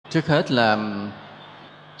Trước hết là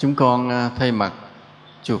chúng con thay mặt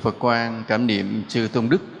chùa Phật Quang cảm niệm chư Tôn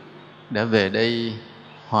Đức đã về đây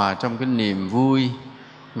hòa trong cái niềm vui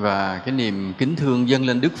và cái niềm kính thương dâng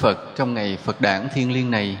lên Đức Phật trong ngày Phật đản thiêng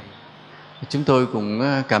liêng này. Chúng tôi cũng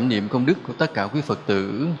cảm niệm công đức của tất cả quý Phật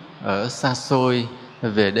tử ở xa xôi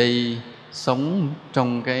về đây sống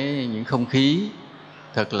trong những không khí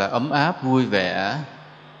thật là ấm áp, vui vẻ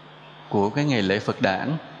của cái ngày lễ Phật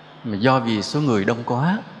đản, mà do vì số người đông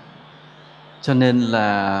quá cho nên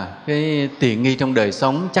là cái tiện nghi trong đời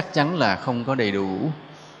sống chắc chắn là không có đầy đủ.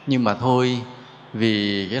 Nhưng mà thôi,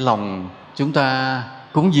 vì cái lòng chúng ta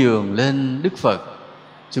cúng dường lên Đức Phật,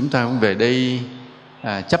 chúng ta cũng về đây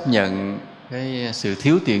chấp nhận cái sự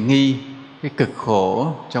thiếu tiện nghi, cái cực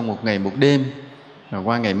khổ trong một ngày một đêm. Và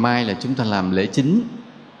qua ngày mai là chúng ta làm lễ chính.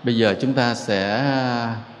 Bây giờ chúng ta sẽ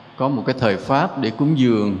có một cái thời pháp để cúng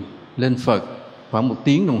dường lên Phật khoảng 1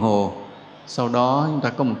 tiếng đồng hồ. Sau đó chúng ta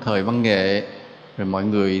có một thời văn nghệ, rồi mọi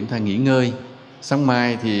người chúng ta nghỉ ngơi. Sáng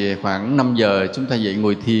mai thì khoảng 5 giờ chúng ta dậy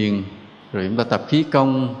ngồi thiền, rồi chúng ta tập khí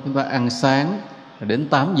công, chúng ta ăn sáng. Rồi đến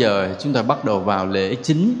 8 giờ chúng ta bắt đầu vào lễ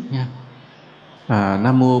chính nha.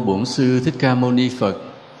 Nam mô Bổn Sư Thích Ca Mâu Ni Phật.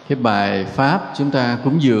 Cái bài pháp chúng ta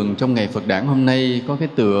cúng dường trong ngày Phật đản hôm nay có cái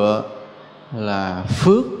tựa là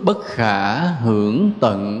phước bất khả hưởng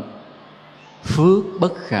tận. Phước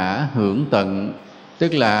bất khả hưởng tận,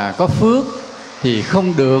 tức là có phước thì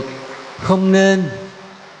không được, không nên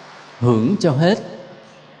hưởng cho hết.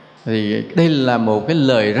 Thì đây là một cái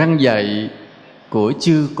lời răn dạy của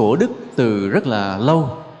chư cổ đức từ rất là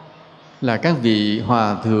lâu, là các vị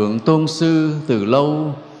hòa thượng tôn sư từ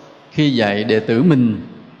lâu khi dạy đệ tử mình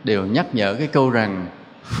đều nhắc nhở cái câu rằng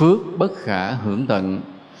phước bất khả hưởng tận.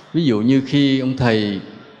 Ví dụ như khi ông thầy,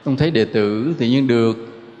 ông thấy đệ tử tự nhiên được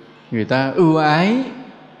người ta ưu ái,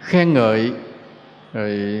 khen ngợi,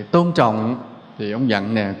 rồi tôn trọng, thì ông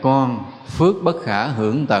dặn nè con, phước bất khả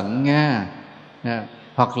hưởng tận nha.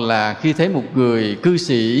 Hoặc là khi thấy một người cư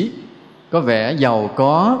sĩ có vẻ giàu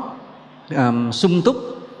có, sung túc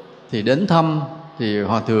thì đến thăm, thì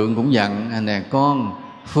hòa thượng cũng dặn nè con,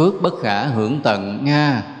 phước bất khả hưởng tận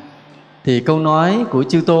nha. Thì câu nói của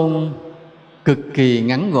chư tôn cực kỳ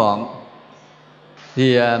ngắn gọn.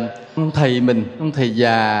 Thì ông thầy mình, ông thầy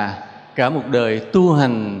già cả một đời tu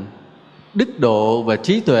hành đức độ và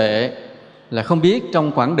trí tuệ, là không biết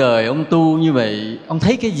trong quãng đời ông tu như vậy, ông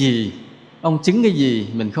thấy cái gì, ông chứng cái gì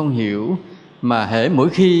mình không hiểu. Mà hễ mỗi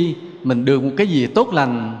khi mình được một cái gì tốt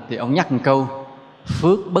lành thì ông nhắc một câu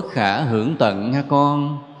phước bất khả hưởng tận nha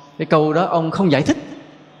con. Cái câu đó ông không giải thích,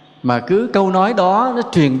 mà cứ câu nói đó nó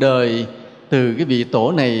truyền đời từ cái vị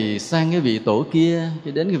tổ này sang cái vị tổ kia,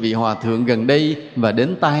 cho đến cái vị hòa thượng gần đây và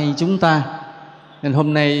đến tay chúng ta. Nên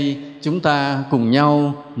hôm nay chúng ta cùng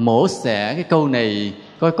nhau mổ xẻ cái câu này,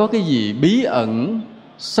 coi có cái gì bí ẩn,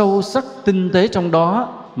 sâu sắc, tinh tế trong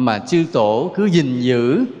đó mà chư tổ cứ gìn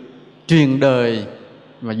giữ, truyền đời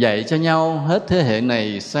và dạy cho nhau hết thế hệ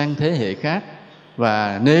này sang thế hệ khác.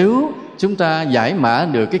 Và nếu chúng ta giải mã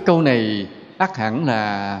được cái câu này, ắt hẳn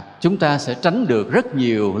là chúng ta sẽ tránh được rất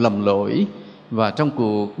nhiều lầm lỗi. Và trong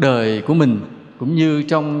cuộc đời của mình, cũng như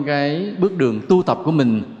trong cái bước đường tu tập của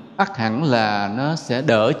mình, ắt hẳn là nó sẽ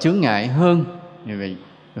đỡ chướng ngại hơn. Như vậy,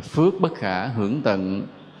 phước bất khả hưởng tận.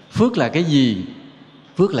 Phước là cái gì?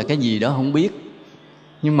 Phước là cái gì đó không biết,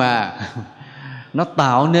 nhưng mà nó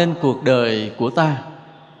tạo nên cuộc đời của ta.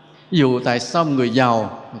 Ví dụ tại sao người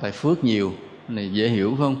giàu? Tại phước nhiều, cái này dễ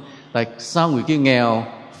hiểu không? Tại sao người kia nghèo?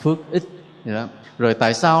 Phước ít. Rồi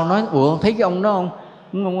tại sao nói ủa thấy cái ông đó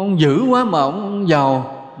ông dữ quá mà ông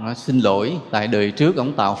giàu? Nói xin lỗi, tại đời trước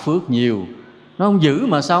ông tạo phước nhiều. Nó ông dữ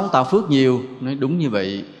mà sao ông tạo phước nhiều? Nói đúng như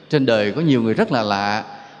vậy. Trên đời có nhiều người rất là lạ,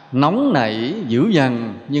 nóng nảy, dữ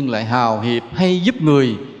dằn, nhưng lại hào hiệp, hay giúp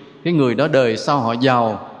người. Cái người đó đời sau họ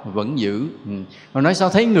giàu vẫn dữ. Mà nói sao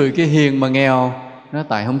thấy người kia hiền mà nghèo? Nó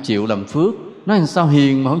tại không chịu làm phước. Nói sao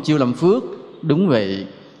hiền mà không chịu làm phước? Đúng vậy.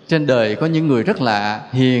 Trên đời có những người rất lạ,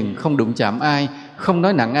 hiền, không đụng chạm ai, không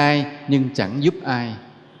nói nặng ai, nhưng chẳng giúp ai.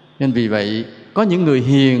 Nên vì vậy có những người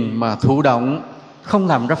hiền mà thụ động, không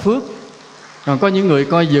làm ra phước. Còn có những người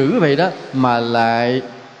coi dữ vậy đó mà lại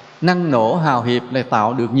năng nổ hào hiệp, lại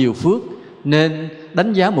tạo được nhiều phước. Nên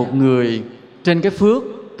đánh giá một người trên cái phước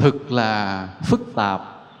thực là phức tạp,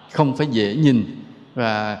 không phải dễ nhìn.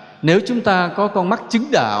 Và nếu chúng ta có con mắt chứng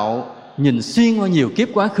đạo, nhìn xuyên qua nhiều kiếp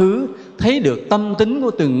quá khứ, thấy được tâm tính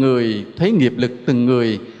của từng người, thấy nghiệp lực từng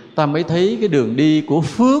người, ta mới thấy cái đường đi của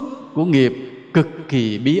phước, của nghiệp cực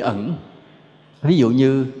kỳ bí ẩn. Ví dụ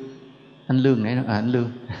như anh Lương nãy đó, anh Lương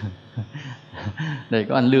đây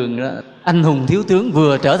có anh Lương đó, anh hùng thiếu tướng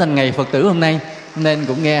vừa trở thành ngày Phật tử hôm nay, nên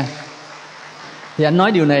cũng nghe. Thì anh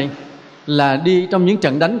nói điều này là đi trong những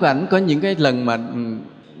trận đánh của ảnh, có những cái lần mà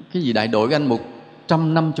cái gì đại đội của anh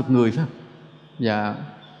 150 người phải không? Và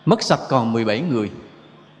mất sạch còn 17 người.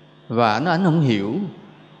 Và anh không hiểu,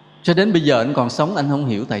 cho đến bây giờ anh còn sống anh không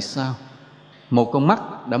hiểu tại sao. Một con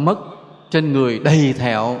mắt đã mất, trên người đầy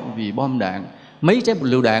thẹo vì bom đạn, mấy trái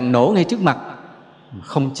lựu đạn nổ ngay trước mặt,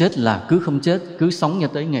 không chết là cứ không chết, cứ sống cho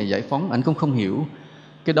tới ngày giải phóng. Anh cũng không hiểu.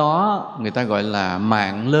 Cái đó người ta gọi là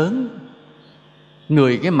mạng lớn.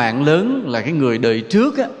 Cái mạng lớn là cái người đời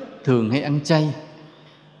trước á, thường hay ăn chay,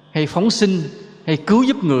 hay phóng sinh, hay cứu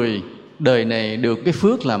giúp người. Đời này được cái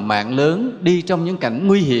phước là mạng lớn, đi trong những cảnh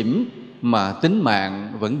nguy hiểm mà tính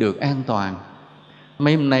mạng vẫn được an toàn.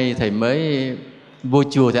 Mấy hôm nay thầy mới vô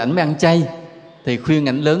chùa thì ảnh mới ăn chay. Thầy khuyên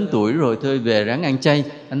ảnh lớn tuổi rồi, thôi về ráng ăn chay.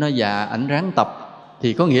 Anh nói dạ, ảnh ráng tập.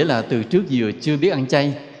 Thì có nghĩa là từ trước giờ chưa biết ăn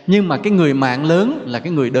chay. Nhưng mà cái người mạng lớn là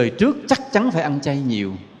cái người đời trước chắc chắn phải ăn chay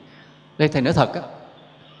nhiều. Đây thầy nói thật á.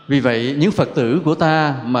 Vì vậy những Phật tử của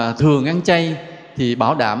ta mà thường ăn chay thì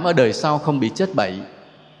bảo đảm ở đời sau không bị chết bậy.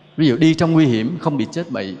 Ví dụ đi trong nguy hiểm không bị chết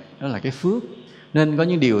bậy, đó là cái phước. Nên có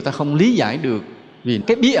những điều ta không lý giải được, vì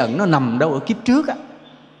cái bí ẩn nó nằm đâu ở kiếp trước á.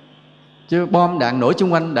 Chứ bom đạn nổ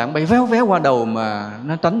chung quanh, đạn bay véo véo qua đầu mà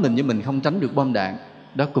nó tránh mình, như mình không tránh được bom đạn.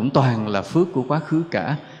 Đó cũng toàn là phước của quá khứ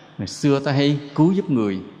cả. Ngày xưa ta hay cứu giúp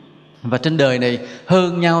người. Và trên đời này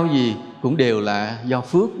hơn nhau gì cũng đều là do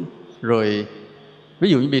phước. Rồi ví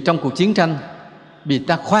dụ như vì trong cuộc chiến tranh, vì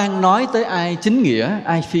ta khoan nói tới ai chính nghĩa,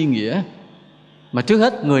 ai phi nghĩa. Mà trước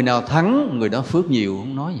hết người nào thắng, người đó phước nhiều,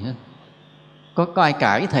 không nói gì hết. Có ai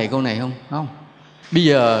cãi thầy câu này không? Không. Bây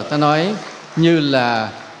giờ ta nói như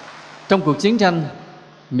là trong cuộc chiến tranh,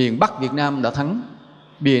 miền Bắc Việt Nam đã thắng.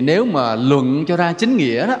 Vì nếu mà luận cho ra chính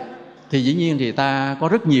nghĩa đó, thì dĩ nhiên thì ta có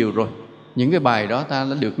rất nhiều rồi. Những cái bài đó ta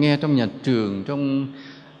đã được nghe trong nhà trường, trong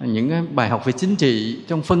những cái bài học về chính trị,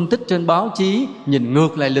 trong phân tích trên báo chí, nhìn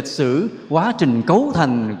ngược lại lịch sử, quá trình cấu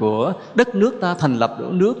thành của đất nước ta, thành lập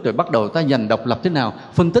nước, rồi bắt đầu ta giành độc lập thế nào.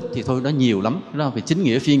 Phân tích thì thôi đó nhiều lắm. Đó về chính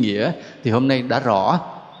nghĩa, phi nghĩa thì hôm nay đã rõ.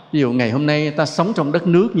 Ví dụ ngày hôm nay ta sống trong đất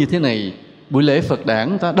nước như thế này, buổi lễ Phật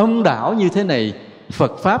đản ta đông đảo như thế này,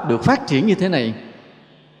 Phật Pháp được phát triển như thế này,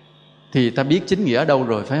 thì ta biết chính nghĩa ở đâu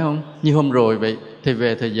rồi, phải không? Như hôm rồi vậy, thầy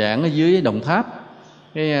về thầy giảng ở dưới Đồng Tháp.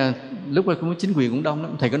 Lúc đó cũng chính quyền cũng đông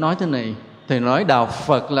lắm. Thầy có nói thế này, thầy nói đạo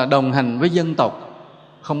Phật là đồng hành với dân tộc,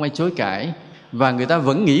 không ai chối cãi. Và người ta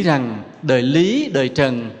vẫn nghĩ rằng đời Lý, đời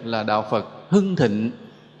Trần là đạo Phật hưng thịnh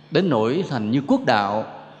đến nỗi thành như quốc đạo.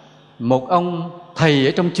 Một ông thầy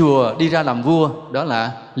ở trong chùa đi ra làm vua, đó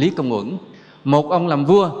là Lý Công Uẩn. Một ông làm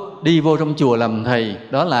vua đi vô trong chùa làm thầy,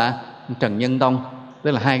 đó là Trần Nhân Tông.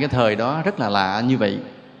 Tức là hai cái thời đó rất là lạ như vậy.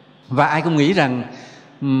 Và ai cũng nghĩ rằng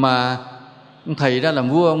mà ông thầy ra làm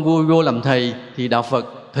vua, ông vua vô làm thầy thì đạo Phật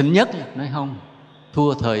thịnh nhất. Nói không,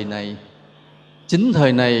 thua thời này. Chính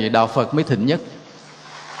thời này đạo Phật mới thịnh nhất.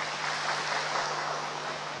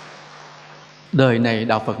 Đời này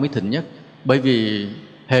đạo Phật mới thịnh nhất. Bởi vì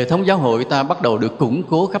hệ thống giáo hội ta bắt đầu được củng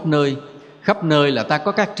cố khắp nơi. Khắp nơi là ta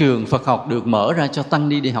có các trường Phật học được mở ra cho tăng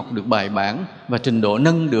đi học được bài bản, và trình độ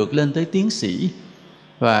nâng được lên tới tiến sĩ.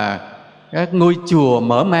 Và các ngôi chùa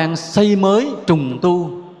mở mang xây mới, trùng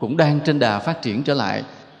tu cũng đang trên đà phát triển trở lại.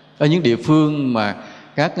 Ở những địa phương mà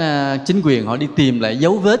các chính quyền họ đi tìm lại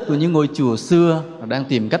dấu vết của những ngôi chùa xưa, họ đang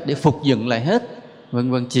tìm cách để phục dựng lại hết,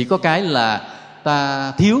 vân vân. Chỉ có cái là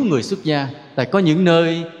ta thiếu người xuất gia. Tại có những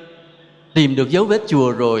nơi tìm được dấu vết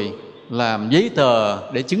chùa rồi, làm giấy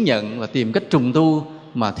tờ để chứng nhận và tìm cách trùng tu,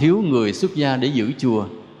 mà thiếu người xuất gia để giữ chùa.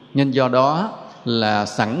 Nên do đó là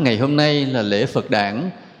sẵn ngày hôm nay là lễ Phật đản,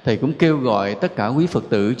 thầy cũng kêu gọi tất cả quý Phật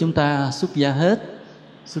tử chúng ta xuất gia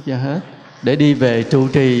hết để đi về trụ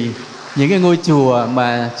trì những cái ngôi chùa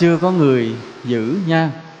mà chưa có người giữ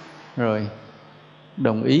nha. Rồi,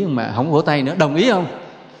 đồng ý không mà? Không vỗ tay nữa, đồng ý không?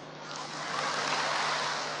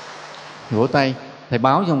 Vỗ tay. Thầy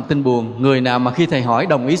báo cho một tin buồn, người nào mà khi thầy hỏi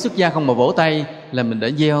đồng ý xuất gia không mà vỗ tay là mình đã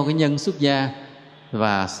gieo cái nhân xuất gia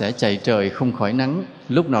và sẽ chạy trời không khỏi nắng.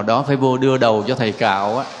 Lúc nào đó phải vô đưa đầu cho thầy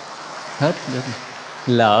cạo á. Hết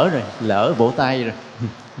lỡ rồi, lỡ vỗ tay rồi.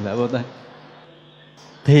 Lỡ vỗ tay.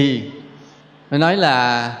 Thì phải nói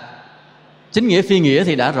là chính nghĩa phi nghĩa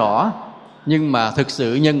thì đã rõ, nhưng mà thực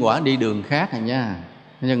sự nhân quả đi đường khác rồi nha.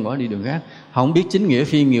 Nhân quả đi đường khác. Không biết chính nghĩa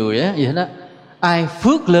phi nghĩa gì hết á. Ai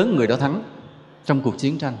phước lớn người đó thắng trong cuộc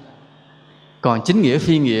chiến tranh. Còn chính nghĩa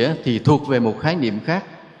phi nghĩa thì thuộc về một khái niệm khác.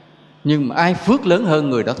 Nhưng mà ai phước lớn hơn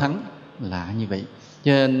người đó thắng, là như vậy.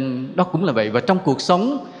 Cho nên đó cũng là vậy. Và trong cuộc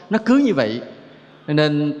sống nó cứ như vậy.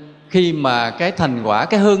 Nên khi mà cái thành quả,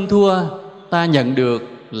 cái hơn thua ta nhận được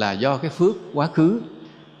là do cái phước quá khứ.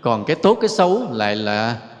 Còn cái tốt cái xấu lại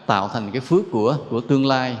là tạo thành cái phước của tương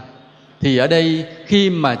lai. Thì ở đây khi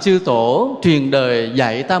mà chư tổ truyền đời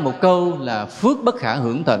dạy ta một câu là phước bất khả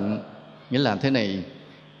hưởng tận, nghĩa là thế này: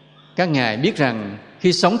 các ngài biết rằng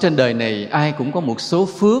khi sống trên đời này, ai cũng có một số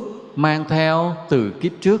phước mang theo từ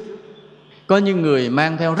kiếp trước. Có những người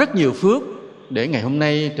mang theo rất nhiều phước để ngày hôm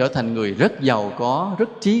nay trở thành người rất giàu có, rất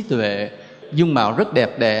trí tuệ, dung mạo rất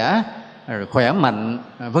đẹp đẽ, khỏe mạnh,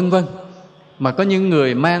 vân vân. Mà có những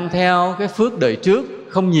người mang theo cái phước đời trước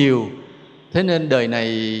không nhiều, thế nên đời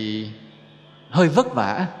này hơi vất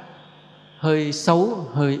vả, hơi xấu,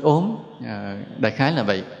 hơi ốm, đại khái là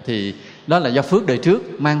vậy. Thì đó là do phước đời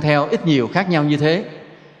trước mang theo ít nhiều khác nhau như thế.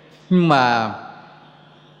 Nhưng mà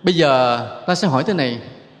bây giờ ta sẽ hỏi thế này,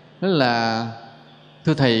 đó là: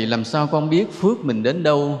 thưa Thầy, làm sao con biết phước mình đến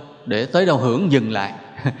đâu để tới đâu hưởng dừng lại?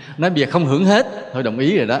 Nói bây giờ không hưởng hết, thôi đồng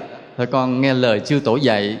ý rồi đó. Thôi con nghe lời chư tổ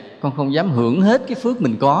dạy, con không dám hưởng hết cái phước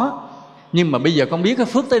mình có. Nhưng mà bây giờ con biết cái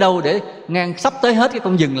phước tới đâu để ngang sắp tới hết cái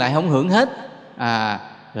con dừng lại không hưởng hết.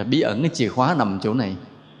 Là bí ẩn cái chìa khóa nằm chỗ này.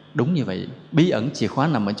 Đúng như vậy, bí ẩn chìa khóa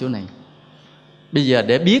nằm ở chỗ này. Bây giờ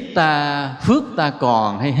để biết ta phước ta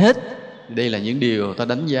còn hay hết, đây là những điều ta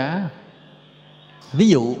đánh giá. Ví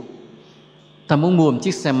dụ ta muốn mua một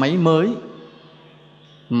chiếc xe máy mới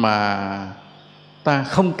mà ta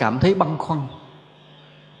không cảm thấy băn khoăn.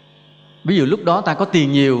 Ví dụ lúc đó ta có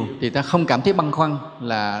tiền nhiều thì ta không cảm thấy băn khoăn,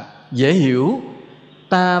 là dễ hiểu.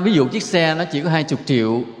 Ta ví dụ chiếc xe nó chỉ có 20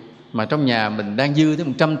 triệu mà trong nhà mình đang dư tới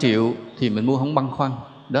 100 triệu thì mình mua không băn khoăn.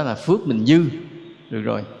 Đó là phước mình dư. Được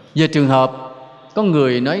rồi. Giờ trường hợp có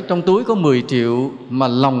người nói trong túi có 10 triệu mà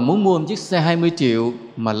lòng muốn mua một chiếc xe 20 triệu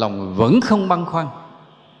mà lòng vẫn không băn khoăn.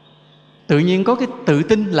 Tự nhiên có cái tự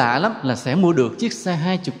tin lạ lắm là sẽ mua được chiếc xe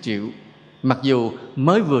 20 triệu. Mặc dù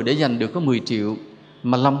mới vừa để dành được có 10 triệu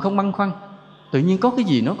mà lòng không băn khoăn. Tự nhiên có cái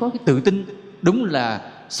gì nó có cái tự tin. Đúng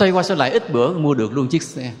là xoay qua xoay lại ít bữa mua được luôn chiếc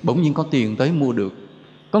xe. Bỗng nhiên có tiền tới mua được.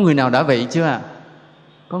 Có người nào đã vậy chưa ạ?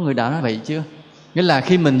 Có người đã vậy chưa? Nghĩa là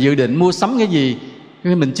khi mình dự định mua sắm cái gì,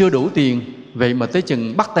 khi mình chưa đủ tiền, vậy mà tới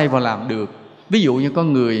chừng bắt tay vào làm được. Ví dụ như có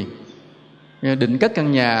người định cất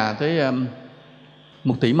căn nhà tới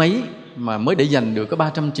 1 tỷ mấy mà mới để dành được có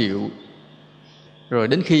 300 triệu. Rồi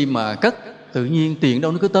đến khi mà cất, tự nhiên tiền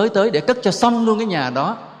đâu nó cứ tới để cất cho xong luôn cái nhà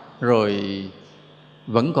đó. Rồi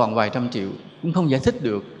vẫn còn vài trăm triệu, cũng không giải thích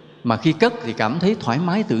được. Mà khi cất thì cảm thấy thoải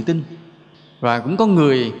mái tự tin. Và cũng có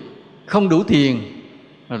người không đủ tiền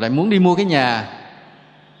rồi lại muốn đi mua cái nhà,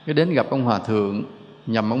 cái đến gặp ông hòa thượng.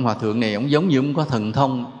 Nhầm ông hòa thượng này, ông giống như ông có thần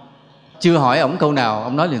thông. Chưa hỏi ông câu nào,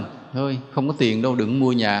 ông nói liền: thôi không có tiền đâu, đừng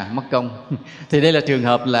mua nhà, mất công. Thì đây là trường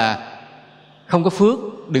hợp là không có phước,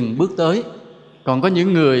 đừng bước tới. Còn có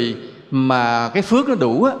những người mà cái phước nó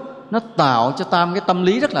đủ á, nó tạo cho ta cái tâm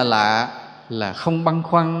lý rất là lạ, là không băn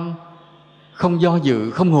khoăn, không do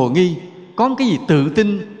dự, không hồ nghi. Có một cái gì tự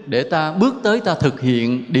tin để ta bước tới, ta thực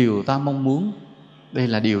hiện điều ta mong muốn. Đây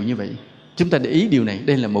là điều như vậy. Chúng ta để ý điều này.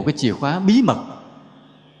 Đây là một cái chìa khóa bí mật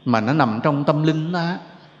mà nó nằm trong tâm linh ta.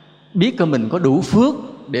 Biết coi mình có đủ phước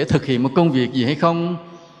để thực hiện một công việc gì hay không,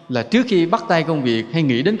 là trước khi bắt tay công việc hay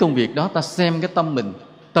nghĩ đến công việc đó, ta xem cái tâm mình.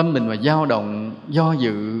 Tâm mình mà dao động, do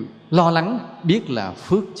dự, lo lắng, biết là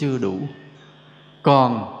phước chưa đủ.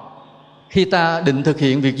 Còn khi ta định thực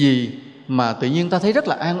hiện việc gì mà tự nhiên ta thấy rất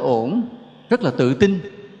là an ổn, rất là tự tin,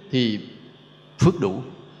 thì phước đủ.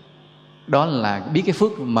 Đó là biết cái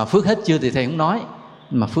phước. Mà phước hết chưa thì thầy không nói,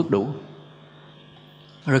 mà phước đủ.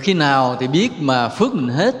 Rồi khi nào thì biết mà phước mình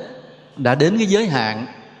hết, đã đến cái giới hạn,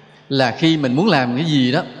 là khi mình muốn làm cái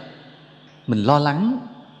gì đó, mình lo lắng,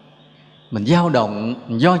 mình dao động,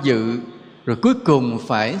 mình do dự, rồi cuối cùng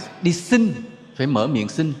phải đi xin, phải mở miệng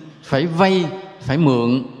xin, phải vay, phải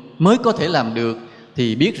mượn mới có thể làm được,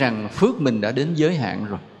 thì biết rằng phước mình đã đến giới hạn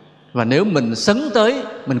rồi. Và nếu mình sấn tới,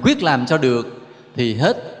 mình quyết làm cho được, thì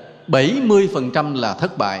hết 70% là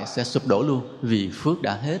thất bại, sẽ sụp đổ luôn, vì phước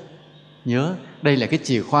đã hết. Nhớ, đây là cái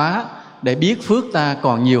chìa khóa để biết phước ta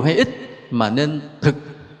còn nhiều hay ít, mà nên thực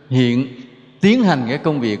hiện, tiến hành cái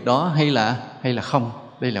công việc đó hay là không.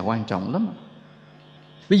 Đây là quan trọng lắm.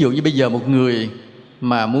 Ví dụ như bây giờ một người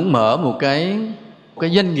mà muốn mở một cái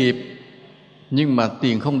doanh nghiệp, nhưng mà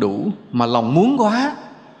tiền không đủ, mà lòng muốn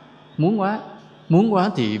quá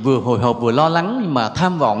thì vừa hồi hộp vừa lo lắng, nhưng mà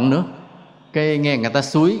tham vọng nữa. Cái nghe người ta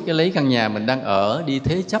xúi cái lấy căn nhà mình đang ở đi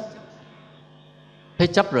thế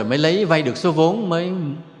chấp rồi mới lấy vay được số vốn, mới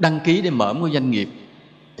đăng ký để mở một doanh nghiệp.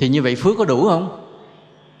 Thì như vậy phước có đủ không?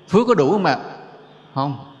 Phước có đủ không ạ?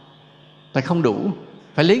 Không, tại không đủ.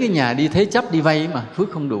 Phải lấy cái nhà đi thế chấp, đi vay mà,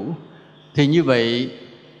 phước không đủ. Thì như vậy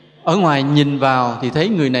ở ngoài nhìn vào thì thấy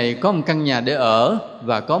người này có một căn nhà để ở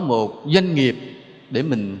và có một doanh nghiệp để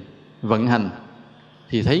mình vận hành,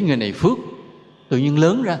 thì thấy người này phước tự nhiên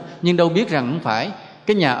lớn ra. Nhưng đâu biết rằng không phải,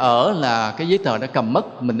 Cái nhà ở là cái giấy tờ đã cầm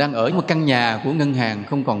mất, mình đang ở một căn nhà của ngân hàng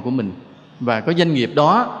không còn của mình. Và có doanh nghiệp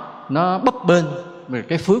đó nó bấp bênh, về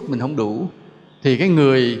cái phước mình không đủ. Thì cái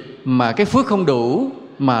người mà cái phước không đủ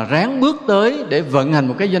mà ráng bước tới để vận hành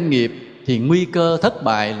một cái doanh nghiệp thì nguy cơ thất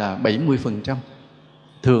bại là 70%.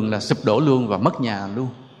 Thường là sụp đổ luôn và mất nhà luôn.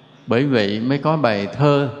 Bởi vậy mới có bài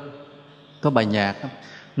thơ, có bài nhạc: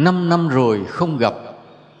 5 năm rồi không gặp,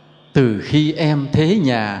 từ khi em thế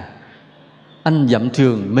nhà, anh dặm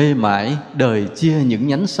trường mê mãi, đời chia những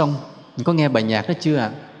nhánh sông. Có nghe bài nhạc đó chưa ạ?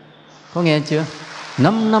 Có nghe chưa?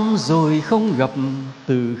 5 năm rồi không gặp,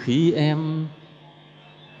 từ khi em...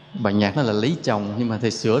 Bài nhạc đó là lấy chồng, nhưng mà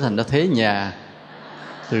thầy sửa thành nó thế nhà,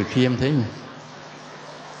 từ khi em thế nhà.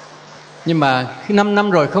 Nhưng mà 5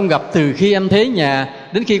 năm rồi không gặp, từ khi em thế nhà,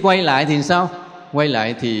 đến khi quay lại thì sao? Quay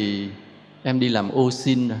lại thì em đi làm ô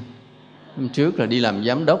xin rồi. Hôm trước là đi làm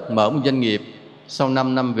giám đốc mở một doanh nghiệp, sau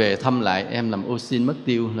 5 năm về thăm lại em làm ô xin mất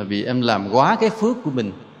tiêu, là vì em làm quá cái phước của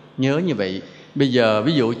mình. Nhớ như vậy. Bây giờ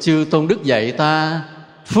ví dụ chư Tôn Đức dạy ta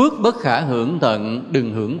phước bất khả hưởng tận,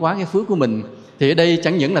 đừng hưởng quá cái phước của mình. Thì ở đây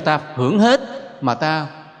chẳng những là ta hưởng hết, mà ta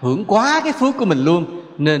hưởng quá cái phước của mình luôn,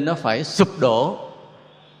 nên nó phải sụp đổ.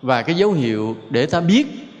 Và cái dấu hiệu để ta biết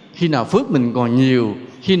khi nào phước mình còn nhiều,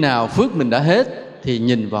 khi nào phước mình đã hết, thì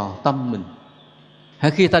nhìn vào tâm mình.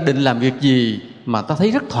 Khi ta định làm việc gì mà ta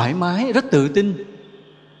thấy rất thoải mái, rất tự tin,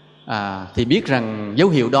 thì biết rằng dấu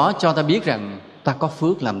hiệu đó cho ta biết rằng ta có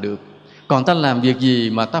phước làm được. Còn ta làm việc gì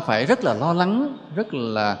mà ta phải rất là lo lắng, rất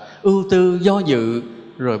là ưu tư, do dự,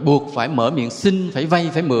 rồi buộc phải mở miệng xin, phải vay,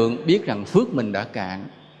 phải mượn, biết rằng phước mình đã cạn,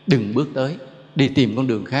 đừng bước tới, đi tìm con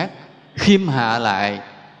đường khác. Khiêm hạ lại,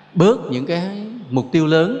 bớt những cái mục tiêu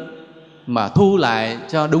lớn mà thu lại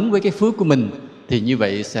cho đúng với cái phước của mình, thì như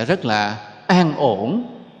vậy sẽ rất là an ổn.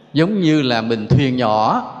 Giống như là mình thuyền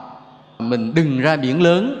nhỏ, mình đừng ra biển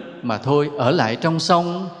lớn, mà thôi ở lại trong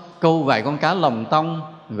sông, câu vài con cá lồng tông,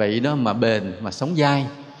 vậy đó mà bền, mà sống dai.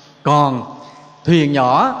 Còn thuyền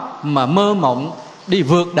nhỏ mà mơ mộng đi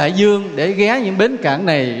vượt đại dương để ghé những bến cảng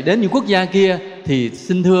này đến những quốc gia kia, thì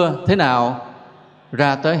xin thưa thế nào?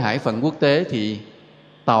 Ra tới hải phận quốc tế thì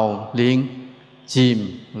tàu liền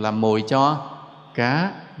chìm, làm mồi cho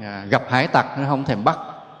cá, gặp hải tặc nó không thèm bắt,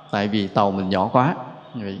 tại vì tàu mình nhỏ quá.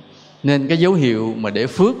 Nên cái dấu hiệu mà để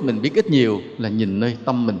phước mình biết ít nhiều là nhìn nơi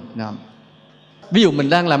tâm mình. Ví dụ mình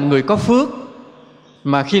đang làm người có phước,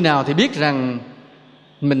 mà khi nào thì biết rằng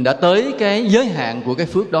mình đã tới cái giới hạn của cái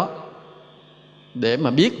phước đó, để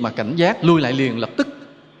mà biết mà cảnh giác lui lại liền lập tức.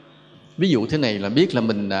 Ví dụ thế này là biết là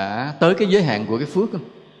mình đã tới cái giới hạn của cái phước.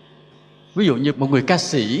 Ví dụ như một người ca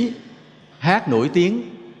sĩ hát nổi tiếng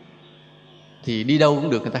thì đi đâu cũng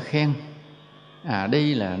được người ta khen.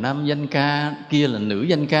 Đây là nam danh ca, kia là nữ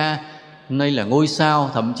danh ca, đây là ngôi sao,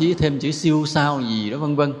 thậm chí thêm chữ siêu sao gì đó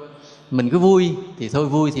vân vân. Mình cứ vui thì thôi,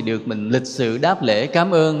 vui thì được, mình lịch sự đáp lễ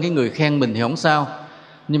cảm ơn cái người khen mình thì không sao.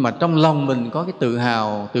 Nhưng mà trong lòng mình có cái tự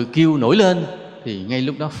hào, tự kiêu nổi lên, thì ngay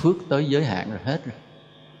lúc đó phước tới giới hạn rồi, hết rồi.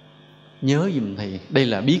 Nhớ giùm thầy, đây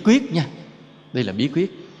là bí quyết nha. Đây là bí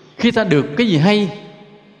quyết. Khi ta được cái gì hay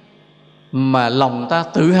mà lòng ta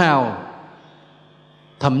tự hào,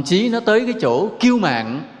 thậm chí nó tới cái chỗ kiêu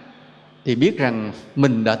mạn, thì biết rằng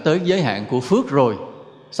mình đã tới giới hạn của phước rồi,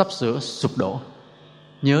 sắp sửa sụp đổ.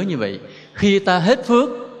 Nhớ như vậy. Khi ta hết phước,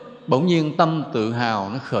 bỗng nhiên tâm tự hào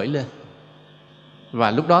nó khởi lên,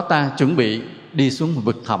 và lúc đó ta chuẩn bị đi xuống một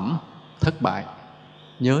vực thẳm thất bại.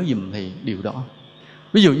 Nhớ giùm thầy điều đó.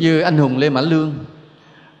 Ví dụ như anh hùng Lê Mã Lương,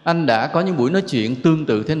 anh đã có những buổi nói chuyện tương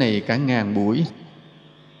tự thế này cả ngàn buổi.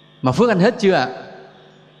 Mà phước anh hết chưa ạ?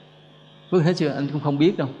 Phước hết chưa? Anh cũng không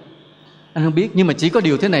biết đâu. Anh không biết, nhưng mà chỉ có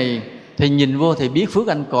điều thế này, thầy nhìn vô thầy biết phước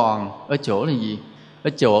anh còn ở chỗ là gì? Ở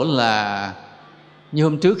chỗ là như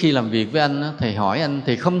hôm trước khi làm việc với anh, thầy hỏi anh,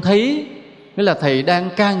 thầy không thấy, nghĩa là thầy đang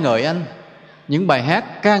ca ngợi anh, những bài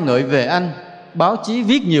hát ca ngợi về anh, báo chí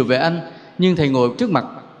viết nhiều về anh, nhưng thầy ngồi trước mặt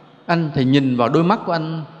anh, thầy nhìn vào đôi mắt của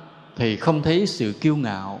anh, thầy không thấy sự kiêu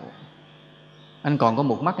ngạo. Anh còn có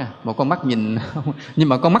một mắt một con mắt nhìn nhưng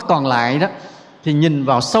mà con mắt còn lại đó thì nhìn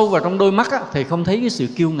vào sâu vào trong đôi mắt thầy không thấy cái sự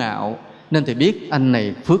kiêu ngạo. Nên thầy biết anh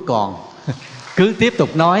này phước còn cứ tiếp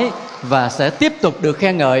tục nói và sẽ tiếp tục được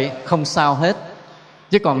khen ngợi, không sao hết.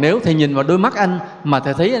 Chứ còn nếu thầy nhìn vào đôi mắt anh mà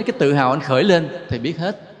thầy thấy cái tự hào anh khởi lên, thầy biết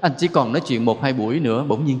hết. Anh chỉ còn nói chuyện 1-2 buổi nữa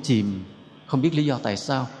bỗng nhiên chìm, không biết lý do tại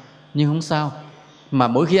sao, nhưng không sao. Mà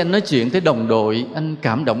mỗi khi anh nói chuyện tới đồng đội, anh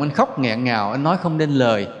cảm động, anh khóc nghẹn ngào, anh nói không nên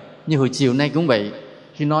lời. Như hồi chiều nay cũng vậy,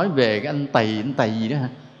 khi nói về cái anh Tày gì đó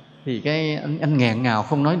thì cái anh nghẹn ngào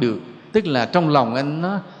không nói được. Tức là trong lòng anh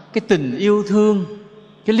nó cái tình yêu thương,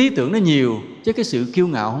 cái lý tưởng nó nhiều, chứ cái sự kiêu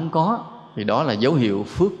ngạo không có. Thì đó là dấu hiệu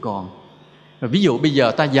phước còn. Và ví dụ bây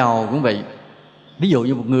giờ ta giàu cũng vậy, Ví dụ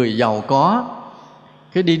như một người giàu có,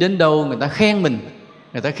 cái đi đến đâu người ta khen mình,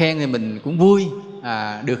 người ta khen thì mình cũng vui.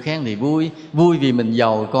 Được khen thì vui, vui vì mình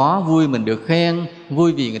giàu có, vui mình được khen,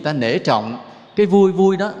 vui vì người ta nể trọng. Cái vui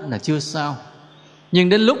vui đó là chưa sao. Nhưng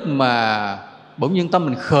đến lúc mà bỗng nhiên tâm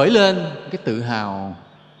mình khởi lên cái tự hào,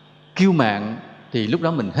 kiêu mạn, thì lúc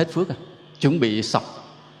đó mình hết phước rồi. Chuẩn bị sập,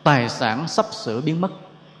 tài sản sắp sửa biến mất,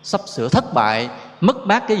 sắp sửa thất bại, mất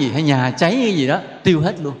mát cái gì hay nhà cháy cái gì đó, tiêu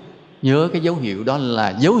hết luôn. Nhớ cái dấu hiệu đó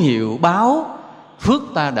là dấu hiệu báo phước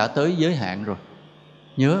ta đã tới giới hạn rồi.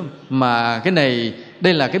 Nhớ, mà cái này,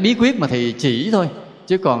 đây là cái bí quyết mà thầy chỉ thôi.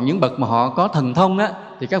 Chứ còn những bậc mà họ có thần thông á,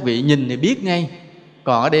 thì các vị nhìn thì biết ngay.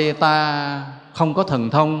 Còn ở đây ta không có thần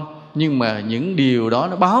thông, nhưng mà những điều đó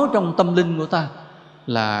nó báo trong tâm linh của ta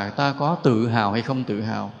là ta có tự hào hay không tự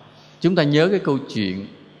hào. Chúng ta nhớ cái câu chuyện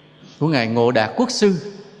của Ngài Ngộ Đạt Quốc Sư.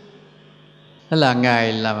 Đó là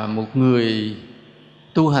Ngài là một người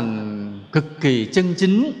tu hành cực kỳ chân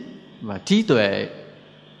chính và trí tuệ,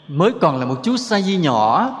 mới còn là một chú sa di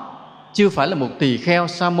nhỏ, chưa phải là một tỳ kheo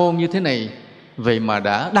sa môn như thế này. Vậy mà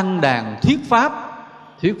đã đăng đàn thuyết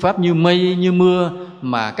pháp như mây như mưa,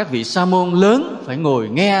 mà các vị sa môn lớn phải ngồi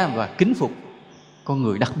nghe và kính phục. Con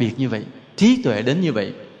người đặc biệt như vậy, trí tuệ đến như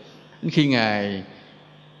vậy. Khi Ngài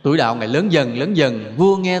tuổi đạo Ngài lớn dần,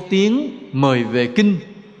 vua nghe tiếng mời về kinh,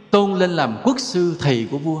 tôn lên làm quốc sư thầy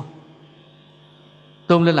của vua.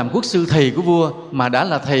 Tôn lên làm quốc sư thầy của vua, mà đã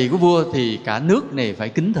là thầy của vua thì cả nước này phải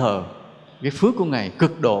kính thờ. Cái phước của Ngài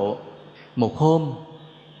cực độ. Một hôm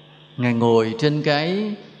Ngài ngồi trên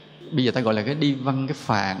cái, bây giờ ta gọi là cái đi văn, cái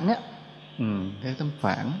phản á, cái tấm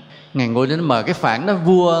phản. Ngài ngồi đến mà cái phản đó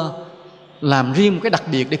vua làm riêng một cái đặc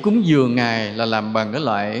biệt để cúng dường Ngài, là làm bằng cái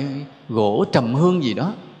loại gỗ trầm hương gì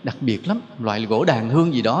đó, đặc biệt lắm, loại gỗ đàn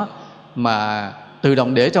hương gì đó, mà tự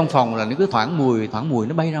động để trong phòng là nó cứ thoảng mùi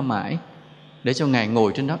nó bay ra mãi, để cho Ngài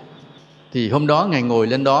ngồi trên đó. Thì hôm đó Ngài ngồi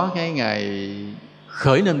lên đó, cái Ngài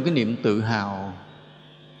khởi lên cái niệm tự hào,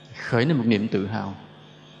 khởi lên một niệm tự hào.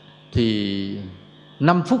 Thì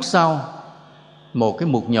 5 phút sau, một cái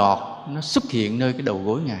mụt nhọt nó xuất hiện nơi cái đầu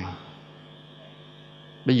gối Ngài.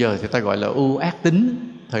 Bây giờ thì ta gọi là u ác tính,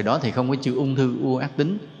 thời đó thì không có chữ ung thư, u ác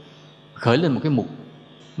tính. Khởi lên một cái mụt,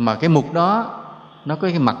 mà cái mụt đó nó có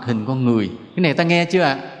cái mặt hình con người. Cái này ta nghe chưa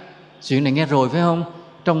ạ? Chuyện này nghe rồi phải không?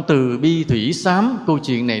 Trong Từ Bi Thủy Sám, câu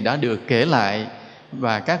chuyện này đã được kể lại,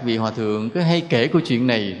 và các vị hòa thượng cứ hay kể câu chuyện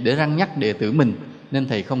này để răn nhắc đệ tử mình, nên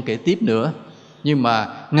thầy không kể tiếp nữa. Nhưng mà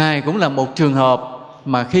Ngài cũng là một trường hợp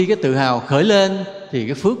mà khi cái tự hào khởi lên thì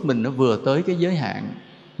cái phước mình nó vừa tới cái giới hạn.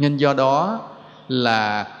 Nên do đó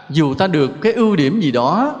là dù ta được cái ưu điểm gì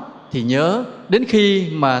đó thì nhớ, đến khi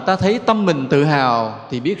mà ta thấy tâm mình tự hào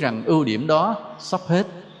thì biết rằng ưu điểm đó sắp hết.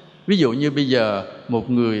 Ví dụ như bây giờ một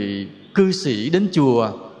người cư sĩ đến chùa,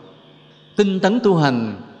 tinh tấn tu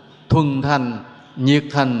hành, thuần thành, nhiệt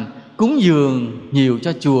thành, cúng dường nhiều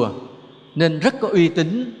cho chùa, nên rất có uy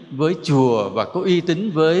tín với chùa và có uy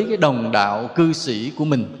tín với cái đồng đạo cư sĩ của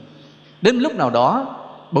mình. Đến lúc nào đó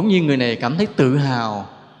bỗng nhiên người này cảm thấy tự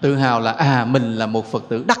hào là mình là một Phật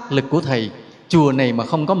tử đắc lực của thầy, chùa này mà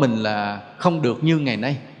không có mình là không được như ngày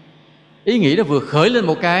nay. Ý nghĩ đó vừa khởi lên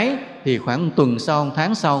một cái thì khoảng 1 tuần sau, 1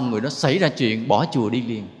 tháng sau, người đó xảy ra chuyện bỏ chùa đi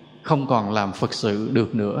liền, không còn làm Phật sự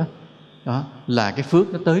được nữa. Đó là cái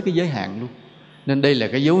phước nó tới cái giới hạn luôn. Nên đây là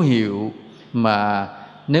cái dấu hiệu mà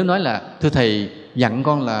nếu nói là thưa thầy dặn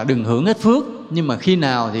con là đừng hưởng hết phước, nhưng mà khi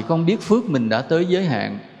nào thì con biết phước mình đã tới giới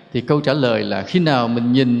hạn? Thì câu trả lời là khi nào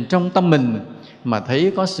mình nhìn trong tâm mình mà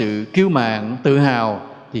thấy có sự kiêu mạn, tự hào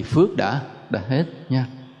thì phước đã hết nha.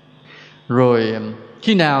 Rồi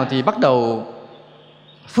khi nào thì bắt đầu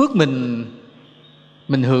phước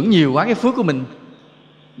mình hưởng nhiều quá cái phước của mình?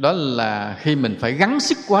 Đó là khi mình phải gắng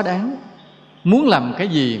sức quá đáng. Muốn làm cái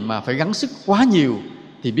gì mà phải gắng sức quá nhiều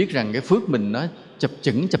thì biết rằng cái phước mình nó chập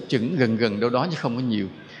chững gần đâu đó chứ không có nhiều.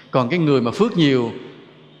 Còn cái người mà phước nhiều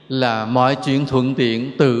là mọi chuyện thuận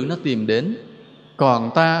tiện tự nó tìm đến.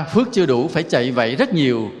 Còn ta phước chưa đủ, phải chạy vậy rất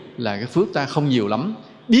nhiều, là cái phước ta không nhiều lắm.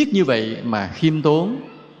 Biết như vậy mà khiêm tốn.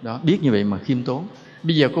 Đó, biết như vậy mà khiêm tốn.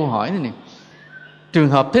 Bây giờ câu hỏi này nè, trường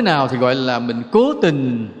hợp thế nào thì gọi là mình cố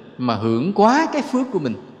tình mà hưởng quá cái phước của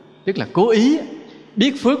mình? Tức là cố ý,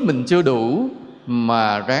 biết phước mình chưa đủ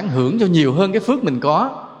mà ráng hưởng cho nhiều hơn cái phước mình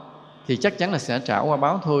có, thì chắc chắn là sẽ trả qua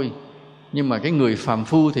báo thôi. Nhưng mà cái người phàm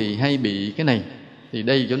phu thì hay bị cái này. Thì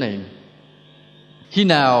đây chỗ này, khi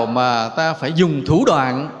nào mà ta phải dùng thủ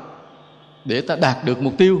đoạn để ta đạt được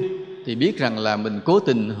mục tiêu thì biết rằng là mình cố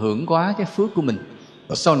tình hưởng quá cái phước của mình,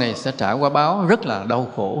 sau này sẽ trả qua báo rất là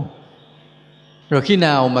đau khổ. Rồi khi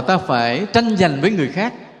nào mà ta phải tranh giành với người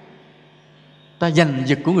khác, ta giành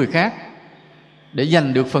giật của người khác để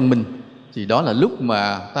giành được phần mình, thì đó là lúc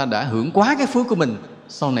mà ta đã hưởng quá cái phước của mình,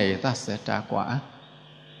 sau này ta sẽ trả quả.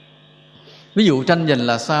 Ví dụ tranh giành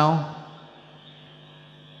là sao?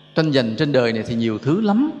 Tranh giành trên đời này thì nhiều thứ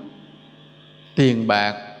lắm. Tiền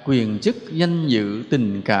bạc, quyền chức, danh dự,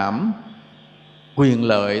 tình cảm, quyền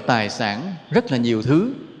lợi, tài sản, rất là nhiều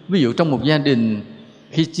thứ. Ví dụ trong một gia đình,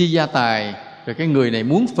 khi chia gia tài, rồi cái người này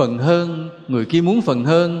muốn phần hơn, người kia muốn phần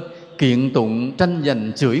hơn, kiện tụng, tranh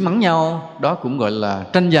giành, chửi mắng nhau, đó cũng gọi là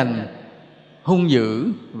tranh giành, hung dữ.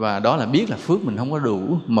 Và đó là biết là phước mình không có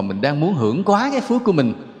đủ, mà mình đang muốn hưởng quá cái phước của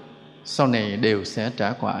mình, sau này đều sẽ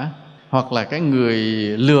trả quả. Hoặc là cái người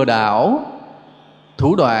lừa đảo,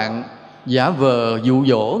 thủ đoạn, giả vờ dụ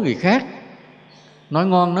dỗ người khác, nói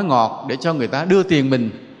ngon nói ngọt để cho người ta đưa tiền mình,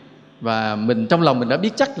 và mình trong lòng mình đã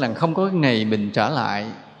biết chắc là không có cái ngày mình trả lại,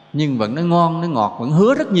 nhưng vẫn nói ngon nói ngọt, vẫn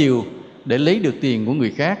hứa rất nhiều để lấy được tiền của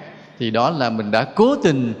người khác, thì đó là mình đã cố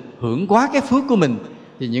tình hưởng quá cái phước của mình.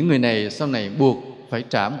 Thì những người này sau này buộc phải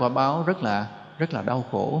trảm quả báo rất là đau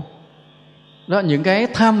khổ. Đó, những cái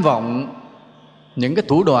tham vọng, những cái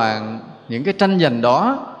thủ đoạn, những cái tranh giành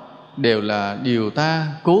đó đều là điều ta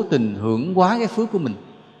cố tình hưởng quá cái phước của mình.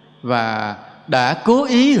 Và đã cố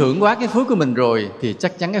ý hưởng quá cái phước của mình rồi thì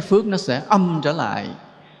chắc chắn cái phước nó sẽ âm trở lại.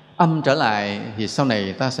 Âm trở lại thì sau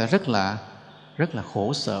này ta sẽ rất là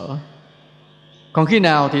khổ sở. Còn khi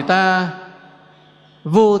nào thì ta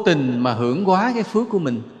vô tình mà hưởng quá cái phước của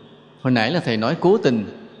mình? Hồi nãy là Thầy nói cố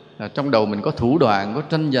tình, là trong đầu mình có thủ đoạn, có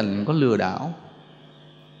tranh giành, có lừa đảo,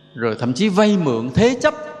 rồi thậm chí vay mượn thế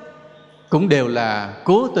chấp, cũng đều là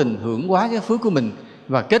cố tình hưởng quá cái phước của mình.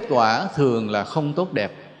 Và kết quả thường là không tốt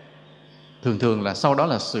đẹp. Thường là sau đó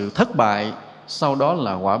là sự thất bại, sau đó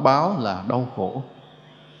là quả báo là đau khổ.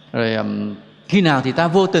 Rồi khi nào thì ta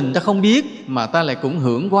vô tình, ta không biết mà ta lại cũng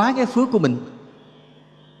hưởng quá cái phước của mình.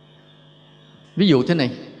 Ví dụ thế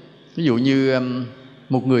này, ví dụ như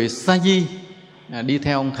một người sa di đi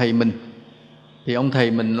theo ông thầy mình, thì ông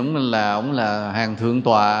thầy mình ông là hàng thượng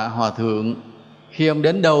tọa hòa thượng. Khi ông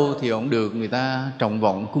đến đâu thì ông được người ta trọng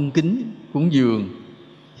vọng cung kính cúng dường.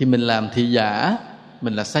 Thì mình làm thị giả,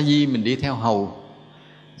 mình là sa di, mình đi theo hầu.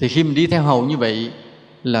 Thì khi mình đi theo hầu như vậy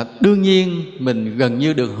là đương nhiên mình gần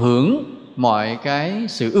như được hưởng mọi cái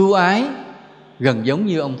sự ưu ái, gần giống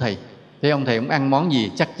như ông thầy. Thế ông thầy ông ăn món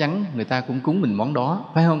gì chắc chắn người ta cũng cúng mình món đó,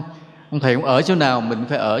 phải không? Ông thầy ông ở chỗ nào mình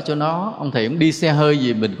phải ở chỗ đó. Ông thầy ông đi xe hơi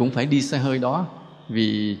gì mình cũng phải đi xe hơi đó,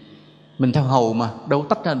 vì mình theo hầu mà, đâu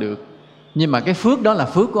tách ra được. Nhưng mà cái phước đó là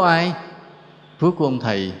phước của ai? Phước của ông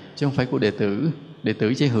thầy, chứ không phải của đệ tử. Đệ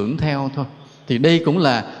tử chỉ hưởng theo thôi. Thì đây cũng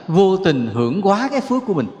là vô tình hưởng quá cái phước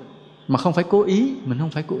của mình, mà không phải cố ý. Mình không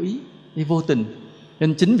phải cố ý, đi vô tình.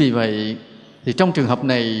 Nên chính vì vậy thì trong trường hợp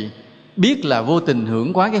này, biết là vô tình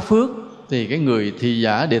hưởng quá cái phước, thì cái người thị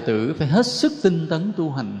giả đệ tử phải hết sức tinh tấn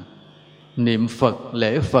tu hành, niệm Phật,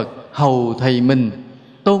 lễ Phật, hầu thầy mình,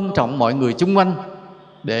 tôn trọng mọi người chung quanh,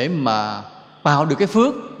 để mà tạo được cái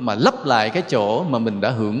phước mà lấp lại cái chỗ mà mình đã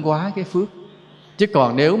hưởng quá cái phước. Chứ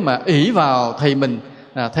còn nếu mà ỷ vào thầy mình,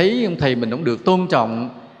 thấy ông thầy mình cũng được tôn trọng,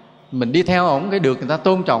 mình đi theo ổng cái được người ta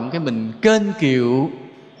tôn trọng, cái mình kênh kiệu,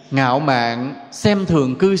 ngạo mạn, xem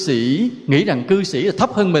thường cư sĩ, nghĩ rằng cư sĩ là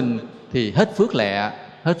thấp hơn mình, thì hết phước lẹ,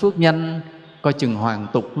 hết phước nhanh, coi chừng hoàn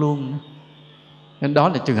tục luôn. Nên đó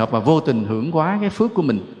là trường hợp mà vô tình hưởng quá cái phước của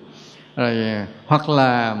mình. Rồi, hoặc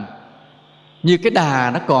là như cái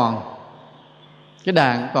đà nó còn, cái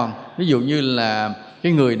đà nó còn, ví dụ như là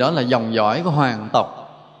cái người đó là dòng dõi của hoàng tộc,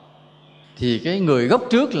 thì cái người gốc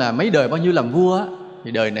trước là mấy đời bao nhiêu làm vua,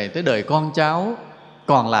 thì đời này tới đời con cháu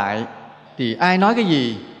còn lại, thì ai nói cái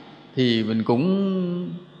gì thì mình cũng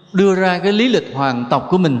đưa ra cái lý lịch hoàng tộc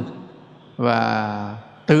của mình và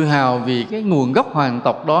tự hào vì cái nguồn gốc hoàng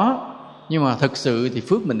tộc đó. Nhưng mà thực sự thì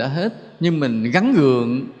phước mình đã hết, nhưng mình gắng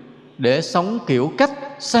gượng để sống kiểu cách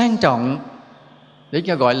sang trọng, để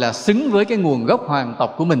cho gọi là xứng với cái nguồn gốc hoàng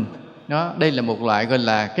tộc của mình đó. Đây là một loại gọi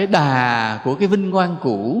là cái đà của cái vinh quang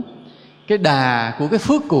cũ, cái đà của cái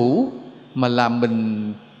phước cũ, mà làm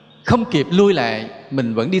mình không kịp lui lại,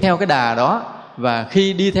 mình vẫn đi theo cái đà đó. Và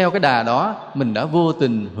khi đi theo cái đà đó, mình đã vô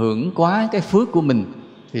tình hưởng quá cái phước của mình,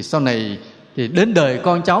 thì sau này thì đến đời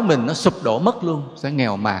con cháu mình nó sụp đổ mất luôn, sẽ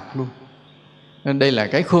nghèo mạt luôn. Nên đây là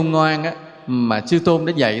cái khôn ngoan á, mà Chư Tôn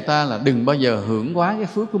đã dạy ta là đừng bao giờ hưởng quá cái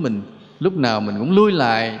phước của mình. Lúc nào mình cũng lui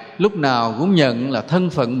lại, lúc nào cũng nhận là thân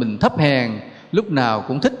phận mình thấp hèn, lúc nào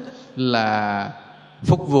cũng thích là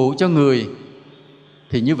phục vụ cho người,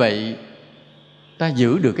 thì như vậy ta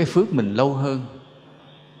giữ được cái phước mình lâu hơn.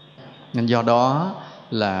 Nên do đó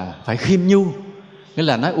là phải khiêm nhu. Nghĩa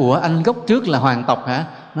là nói ủa anh gốc trước là hoàng tộc hả?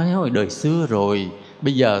 Nói hồi đời xưa rồi,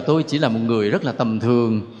 bây giờ tôi chỉ là một người rất là tầm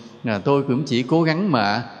thường, tôi cũng chỉ cố gắng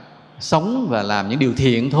mà sống và làm những điều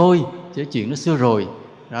thiện thôi. chứ chuyện nó xưa rồi.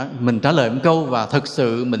 Đó, mình trả lời một câu và thực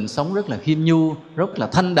sự mình sống rất là khiêm nhu, rất là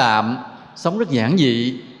thanh đạm, sống rất giản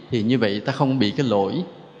dị, thì như vậy ta không bị cái lỗi.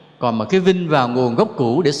 Còn mà cái vin vào nguồn gốc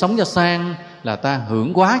cũ để sống cho sang là ta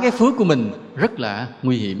hưởng quá cái phước của mình, rất là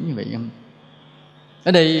nguy hiểm như vậy.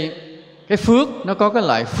 Ở đây cái phước nó có cái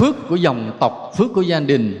loại phước của dòng tộc, phước của gia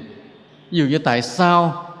đình. Ví dụ như tại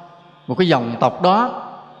sao một cái dòng tộc đó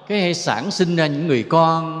cái hay sản sinh ra những người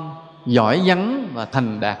con giỏi giắng và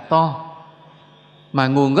thành đạt to, mà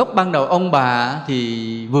nguồn gốc ban đầu ông bà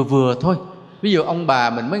thì vừa vừa thôi. Ví dụ ông bà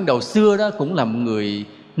mình mới đầu xưa đó cũng là một người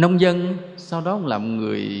nông dân, sau đó cũng là một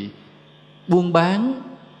người buôn bán,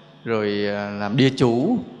 rồi làm địa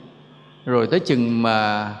chủ, rồi tới chừng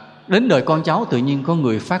mà đến đời con cháu tự nhiên có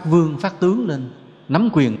người phát vương phát tướng lên, nắm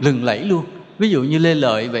quyền lừng lẫy luôn. Ví dụ như Lê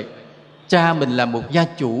Lợi vậy, cha mình là một gia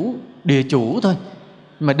chủ địa chủ thôi,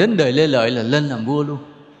 mà đến đời Lê Lợi là lên làm vua luôn,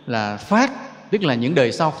 là phát, tức là những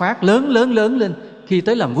đời sau phát lớn lên. Khi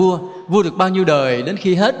tới làm vua được bao nhiêu đời, đến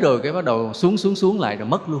khi hết rồi cái bắt đầu xuống lại rồi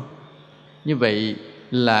mất luôn. Như vậy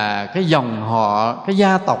là cái dòng họ, cái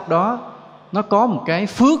gia tộc đó nó có một cái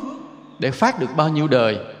phước để phát được bao nhiêu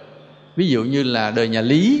đời. Ví dụ như là đời nhà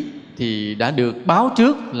Lý thì đã được báo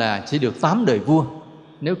trước là chỉ được 8 đời vua.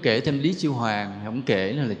 Nếu kể thêm Lý Chiêu Hoàng không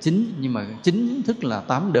kể là 9, nhưng mà chính thức là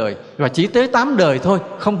 8 đời, và chỉ tới 8 đời thôi,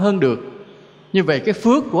 không hơn được. Như vậy cái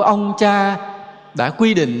phước của ông cha đã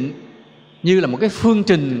quy định như là một cái phương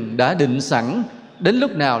trình đã định sẵn, đến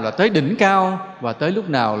lúc nào là tới đỉnh cao và tới lúc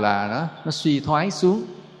nào là nó suy thoái xuống.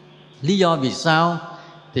 Lý do vì sao?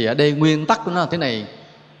 Thì ở đây nguyên tắc của nó là thế này: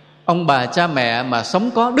 ông bà cha mẹ mà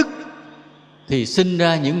sống có đức thì sinh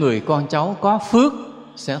ra những người con cháu có phước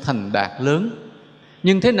sẽ thành đạt lớn.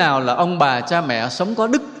 Nhưng thế nào là ông bà cha mẹ sống có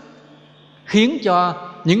đức khiến cho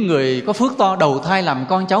những người có phước to đầu thai làm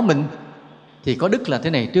con cháu mình? Thì có đức là thế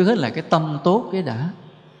này, trước hết là cái tâm tốt cái đã.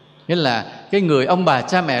 Nghĩa là cái người ông bà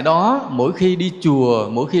cha mẹ đó mỗi khi đi chùa,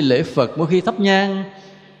 mỗi khi lễ Phật, mỗi khi thắp nhang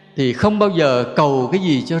thì không bao giờ cầu cái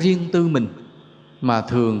gì cho riêng tư mình, mà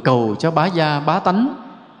thường cầu cho bá gia bá tánh.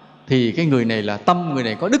 Thì cái người này là tâm người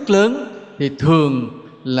này có đức lớn. Thì thường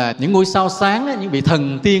là những ngôi sao sáng, những vị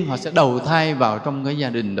thần tiên họ sẽ đầu thai vào trong cái gia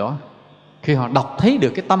đình đó. Khi họ đọc thấy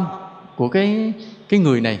được cái tâm của cái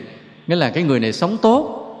người này, nghĩa là cái người này sống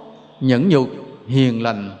tốt, nhẫn nhục, hiền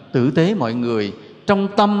lành, tử tế mọi người, trong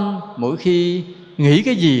tâm mỗi khi nghĩ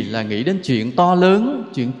cái gì là nghĩ đến chuyện to lớn,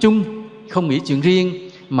 chuyện chung, không nghĩ chuyện riêng.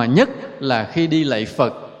 Mà nhất là khi đi lạy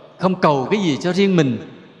Phật, không cầu cái gì cho riêng mình,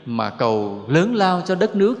 mà cầu lớn lao cho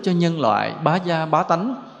đất nước, cho nhân loại, bá gia bá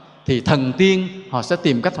tánh, thì thần tiên họ sẽ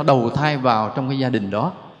tìm cách họ đầu thai vào trong cái gia đình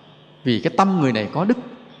đó. Vì cái tâm người này có đức.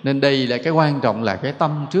 Nên đây là cái quan trọng là cái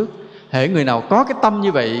tâm trước. Hễ người nào có cái tâm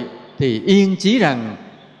như vậy thì yên chí rằng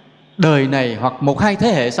đời này hoặc 1-2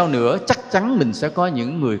 thế hệ sau nữa chắc chắn mình sẽ có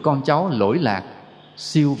những người con cháu lỗi lạc,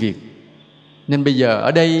 siêu việt. Nên bây giờ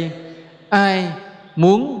ở đây ai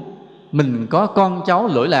muốn mình có con cháu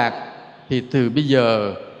lỗi lạc thì từ bây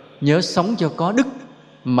giờ nhớ sống cho có đức.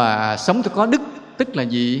 Mà sống cho có đức tức là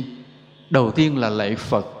gì? Đầu tiên là lạy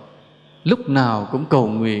Phật, lúc nào cũng cầu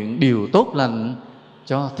nguyện điều tốt lành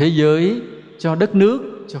cho thế giới, cho đất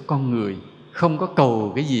nước, cho con người, không có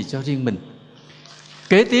cầu cái gì cho riêng mình.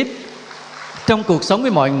 Kế tiếp, trong cuộc sống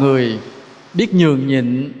với mọi người biết nhường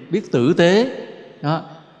nhịn, biết tử tế đó.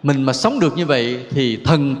 Mình mà sống được như vậy thì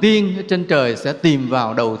thần tiên ở trên trời sẽ tìm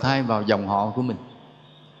vào, đầu thai vào dòng họ của mình.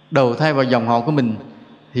 Đầu thai vào dòng họ của mình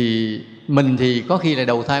thì mình thì có khi là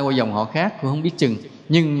đầu thai qua dòng họ khác, cũng không biết chừng.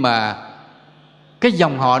 Nhưng mà cái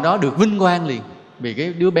dòng họ đó được vinh quang liền. Vì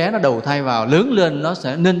cái đứa bé nó đầu thai vào, lớn lên nó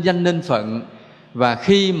sẽ nên danh nên phận. Và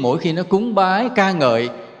mỗi khi nó cúng bái,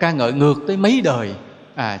 ca ngợi ngược tới mấy đời.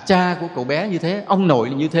 Cha của cậu bé như thế, ông nội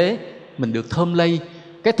như thế, mình được thơm lây.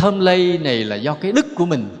 Cái thơm lây này là do cái đức của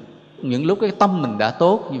mình. Những lúc cái tâm mình đã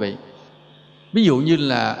tốt như vậy. Ví dụ như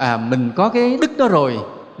là mình có cái đức đó rồi,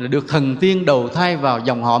 là được thần tiên đầu thai vào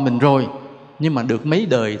dòng họ mình rồi. Nhưng mà được mấy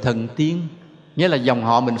đời thần tiên, nghĩa là dòng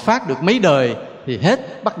họ mình phát được mấy đời thì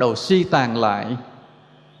hết, bắt đầu suy tàn lại.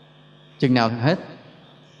 Chừng nào hết?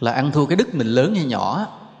 Là ăn thua cái đức mình lớn hay nhỏ.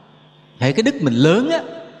 Hễ cái đức mình lớn á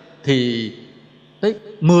thì tới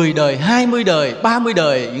 10 đời, 20 đời, 30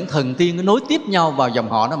 đời những thần tiên cứ nối tiếp nhau vào dòng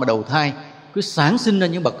họ đó mà đầu thai, cứ sản sinh ra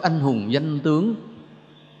những bậc anh hùng danh tướng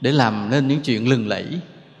để làm nên những chuyện lừng lẫy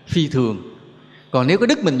phi thường. Còn nếu cái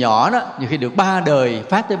đức mình nhỏ đó, nhiều khi được 3 đời,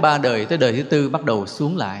 phát tới 3 đời, tới đời thứ 4 bắt đầu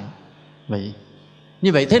xuống lại. Vậy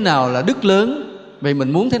như vậy thế nào là đức lớn? Vậy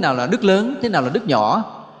mình muốn thế nào là đức lớn, thế nào là đức nhỏ?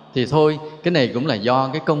 Thì thôi, cái này cũng là do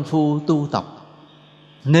cái công phu tu tập.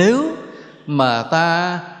 Nếu mà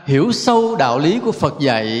ta hiểu sâu đạo lý của Phật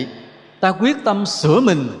dạy, ta quyết tâm sửa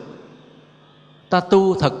mình, ta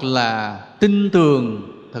tu thật là tinh tường,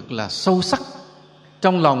 thật là sâu sắc.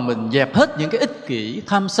 Trong lòng mình dẹp hết những cái ích kỷ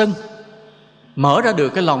tham sân, mở ra được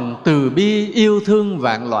cái lòng từ bi yêu thương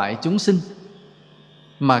vạn loại chúng sinh.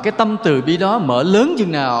 Mà cái tâm từ bi đó mở lớn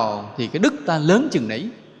chừng nào thì cái đức ta lớn chừng nấy.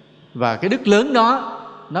 Và cái đức lớn đó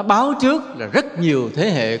nó báo trước là rất nhiều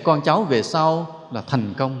thế hệ con cháu về sau là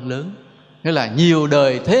thành công lớn. Nghĩa là nhiều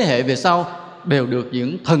đời thế hệ về sau đều được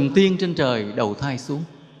những thần tiên trên trời đầu thai xuống,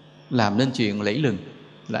 làm nên chuyện lẫy lừng,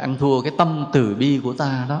 là ăn thua cái tâm từ bi của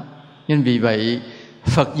ta đó. Nên vì vậy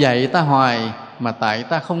Phật dạy ta hoài mà tại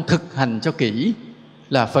ta không thực hành cho kỹ.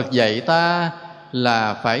 Là Phật dạy ta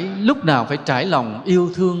là phải lúc nào phải trải lòng yêu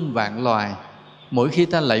thương vạn loài. Mỗi khi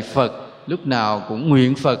ta lạy Phật, lúc nào cũng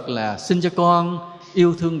nguyện Phật là xin cho con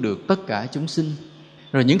yêu thương được tất cả chúng sinh.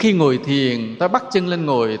 Rồi những khi ngồi thiền, ta bắt chân lên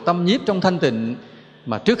ngồi tâm nhiếp trong thanh tịnh,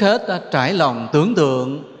 mà trước hết ta trải lòng tưởng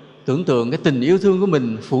tượng cái tình yêu thương của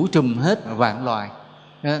mình phủ trùm hết vạn loài.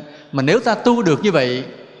 Mà nếu ta tu được như vậy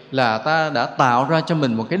là ta đã tạo ra cho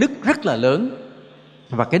mình một cái đức rất là lớn.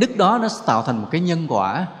 Và cái đức đó nó sẽ tạo thành một cái nhân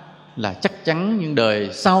quả, là chắc chắn những đời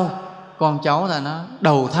sau con cháu ta nó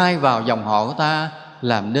đầu thai vào dòng họ của ta,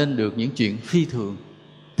 làm nên được những chuyện phi thường.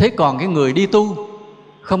 Thế còn cái người đi tu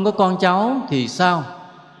không có con cháu thì sao?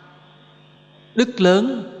 Đức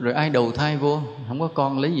lớn rồi ai đầu thai vô? Không có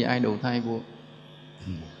con lấy gì ai đầu thai vô?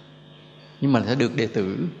 Nhưng mà sẽ được đệ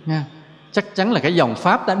tử nha. Chắc chắn là cái dòng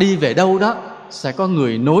pháp đã đi về đâu đó sẽ có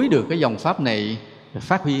người nối được cái dòng pháp này,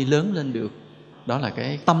 phát huy lớn lên được. Đó là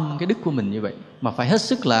cái tâm, cái đức của mình như vậy. Mà phải hết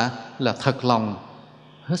sức là thật lòng,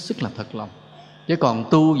 hết sức là thật lòng. Chứ còn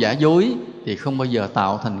tu giả dối thì không bao giờ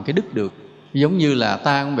tạo thành cái đức được. Giống như là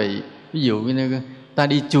ta cũng bị, ví dụ như ta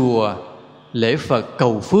đi chùa lễ Phật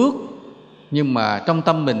cầu phước, nhưng mà trong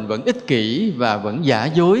tâm mình vẫn ích kỷ và vẫn giả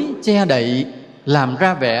dối, che đậy, làm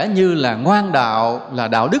ra vẻ như là ngoan đạo, là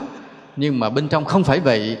đạo đức, nhưng mà bên trong không phải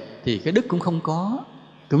vậy thì cái đức cũng không có.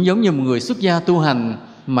 Cũng giống như một người xuất gia tu hành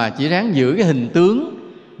mà chỉ ráng giữ cái hình tướng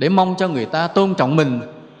để mong cho người ta tôn trọng mình,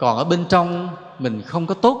 còn ở bên trong mình không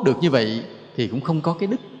có tốt được như vậy thì cũng không có cái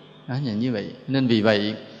đức đó, như vậy. Nên vì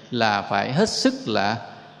vậy là phải hết sức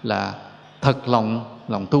là thật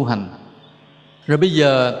lòng tu hành. Rồi bây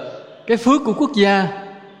giờ cái phước của quốc gia,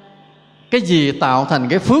 cái gì tạo thành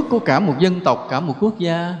cái phước của cả một dân tộc, cả một quốc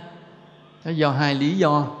gia? Đó do hai lý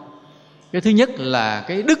do. Cái thứ nhất là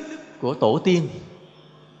cái đức của tổ tiên,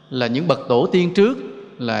 là những bậc tổ tiên trước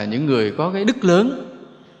là những người có cái đức lớn.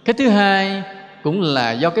 Cái thứ hai cũng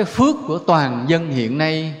là do cái phước của toàn dân hiện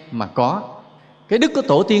nay mà có. Cái đức của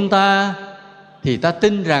tổ tiên ta thì ta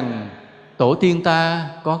tin rằng tổ tiên ta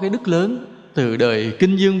có cái đức lớn từ đời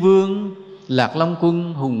Kinh Dương Vương, Lạc Long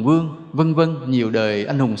Quân, Hùng Vương, vân vân, nhiều đời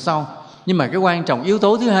anh hùng sau. Nhưng mà cái quan trọng yếu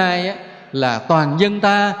tố thứ hai á, là toàn dân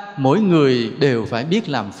ta, mỗi người đều phải biết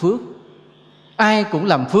làm phước. Ai cũng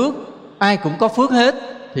làm phước, ai cũng có phước hết,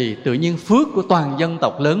 thì tự nhiên phước của toàn dân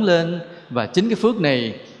tộc lớn lên. Và chính cái phước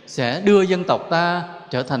này sẽ đưa dân tộc ta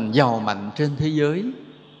trở thành giàu mạnh trên thế giới.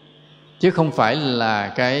 Chứ không phải là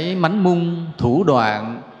cái mánh mung, thủ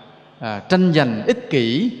đoạn, tranh giành ích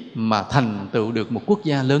kỷ mà thành tựu được một quốc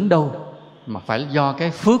gia lớn đâu. Mà phải do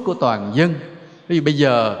cái phước của toàn dân. Ví dụ bây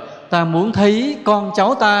giờ ta muốn thấy con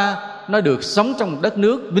cháu ta nó được sống trong một đất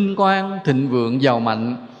nước vinh quang, thịnh vượng, giàu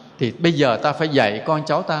mạnh, thì bây giờ ta phải dạy con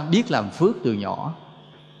cháu ta biết làm phước từ nhỏ.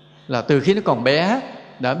 Là từ khi nó còn bé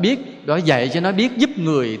đã biết, đó, dạy cho nó biết giúp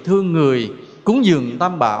người, thương người, cúng dường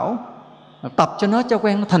Tam Bảo, tập cho nó cho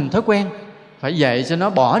quen, nó thành thói quen. Phải dạy cho nó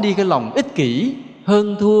bỏ đi cái lòng ích kỷ,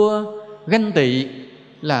 hơn thua, ganh tị.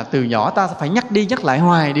 Là từ nhỏ ta phải nhắc đi nhắc lại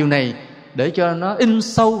hoài điều này để cho nó in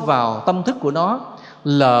sâu vào tâm thức của nó.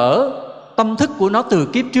 Lỡ tâm thức của nó từ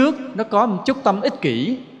kiếp trước nó có một chút tâm ích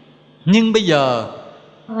kỷ, nhưng bây giờ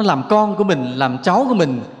nó làm con của mình, làm cháu của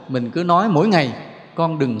mình cứ nói mỗi ngày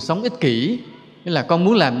con đừng sống ích kỷ. Nghĩa là con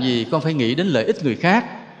muốn làm gì con phải nghĩ đến lợi ích người khác,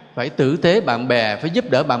 phải tử tế bạn bè, phải giúp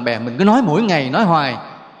đỡ bạn bè. Mình cứ nói mỗi ngày, nói hoài.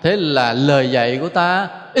 Thế là lời dạy của ta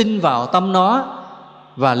in vào tâm nó,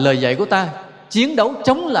 và lời dạy của ta chiến đấu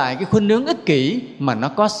chống lại cái khuynh hướng ích kỷ mà nó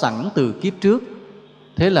có sẵn từ kiếp trước.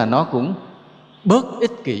 Thế là nó cũng bớt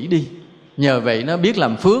ích kỷ đi. Nhờ vậy nó biết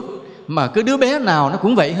làm phước. Mà cứ đứa bé nào nó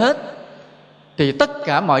cũng vậy hết. Thì tất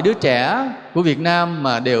cả mọi đứa trẻ của Việt Nam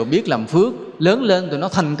mà đều biết làm phước, lớn lên tụi nó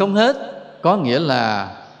thành công hết. Có nghĩa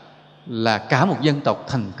là cả một dân tộc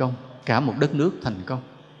thành công, cả một đất nước thành công.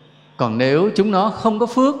 Còn nếu chúng nó không có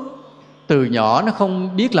phước, từ nhỏ nó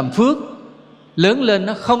không biết làm phước, lớn lên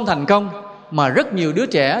nó không thành công, mà rất nhiều đứa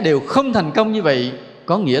trẻ đều không thành công như vậy,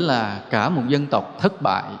 có nghĩa là cả một dân tộc thất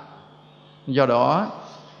bại. Do đó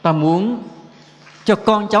ta muốn cho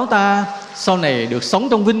con cháu ta sau này được sống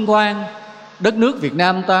trong vinh quang, đất nước Việt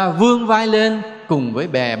Nam ta vươn vai lên, cùng với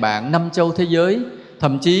bè bạn năm châu thế giới.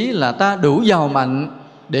 Thậm chí là ta đủ giàu mạnh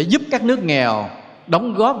để giúp các nước nghèo,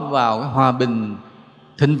 đóng góp vào hòa bình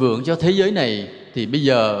thịnh vượng cho thế giới này, thì bây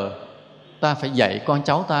giờ ta phải dạy con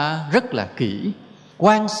cháu ta rất là kỹ,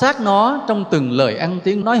 quan sát nó trong từng lời ăn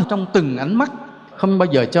tiếng nói, trong từng ánh mắt, không bao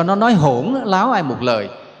giờ cho nó nói hỗn láo ai một lời.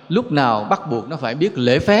 Lúc nào bắt buộc nó phải biết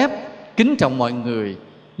lễ phép, kính trọng mọi người.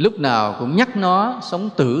 Lúc nào cũng nhắc nó sống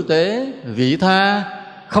tử tế, vị tha,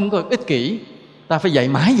 không có ích kỷ. Ta phải dạy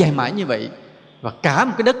mãi như vậy. Và cả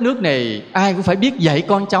một cái đất nước này ai cũng phải biết dạy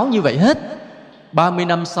con cháu như vậy hết. 30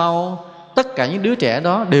 năm sau tất cả những đứa trẻ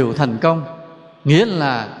đó đều thành công. Nghĩa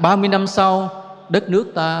là 30 năm sau đất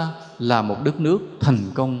nước ta là một đất nước thành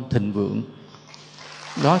công thịnh vượng.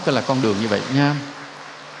 Đó là con đường như vậy nha.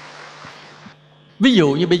 Ví dụ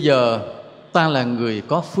như bây giờ ta là người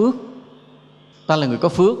có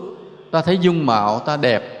phước, ta thấy dung mạo ta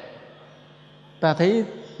đẹp, ta thấy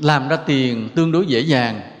làm ra tiền tương đối dễ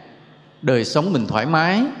dàng, đời sống mình thoải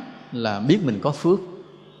mái, là biết mình có phước.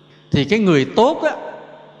 Thì cái người tốt á,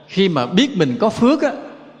 khi mà biết mình có phước á,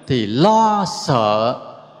 thì lo sợ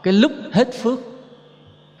cái lúc hết phước.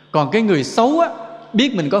 Còn cái người xấu á,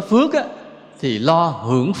 biết mình có phước á, thì lo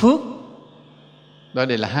hưởng phước. Đó,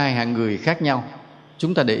 đây là hai hạng người khác nhau.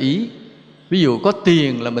 Chúng ta để ý. Ví dụ có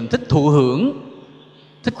tiền là mình thích thụ hưởng,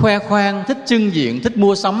 thích khoe khoang, thích trưng diện, thích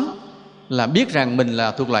mua sắm, là biết rằng mình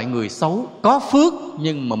là thuộc loại người xấu. Có phước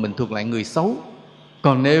nhưng mà mình thuộc loại người xấu.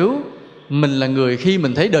 Còn nếu mình là người khi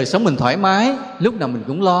mình thấy đời sống mình thoải mái, lúc nào mình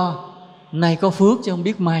cũng lo, nay có phước chứ không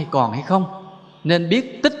biết mai còn hay không. Nên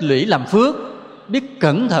biết tích lũy làm phước, biết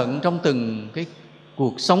cẩn thận trong từng cái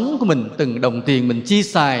cuộc sống của mình, từng đồng tiền mình chi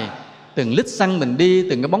xài, từng lít xăng mình đi,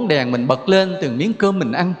 từng cái bóng đèn mình bật lên, từng miếng cơm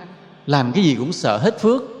mình ăn. Làm cái gì cũng sợ hết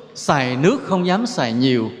phước. Xài nước không dám xài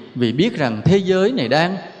nhiều, vì biết rằng thế giới này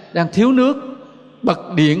đang thiếu nước.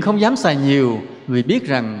 Bật điện không dám xài nhiều, vì biết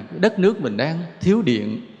rằng đất nước mình đang thiếu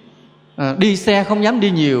điện. Đi xe không dám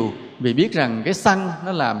đi nhiều, vì biết rằng cái xăng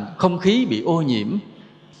nó làm không khí bị ô nhiễm.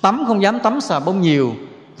 Tắm không dám tắm xà bông nhiều,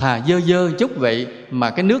 thà dơ chút vậy mà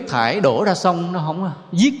cái nước thải đổ ra sông nó không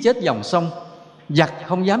giết chết dòng sông. Giặt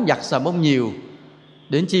không dám giặt xà bông nhiều,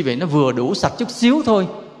 đến chi vậy nó vừa đủ sạch chút xíu thôi.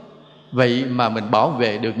 Vậy mà mình bảo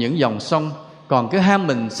vệ được những dòng sông. Còn cái ham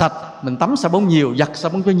mình sạch, mình tắm xà bông nhiều, giặt xà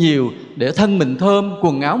bông cho nhiều để thân mình thơm,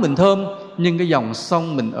 quần áo mình thơm, nhưng cái dòng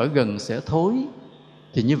sông mình ở gần sẽ thối.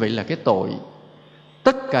 Thì như vậy là cái tội.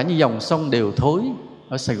 Tất cả những dòng sông đều thối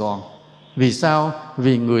ở Sài Gòn. Vì sao?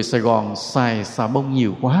 Vì người Sài Gòn xài xà bông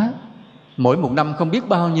nhiều quá. Mỗi một năm không biết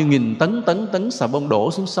bao nhiêu nghìn tấn xà bông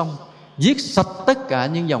đổ xuống sông, giết sạch tất cả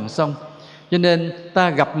những dòng sông. Cho nên ta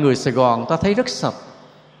gặp người Sài Gòn ta thấy rất sạch,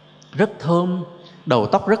 rất thơm, đầu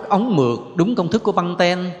tóc rất óng mượt, đúng công thức của băng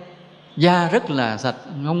ten, da rất là sạch,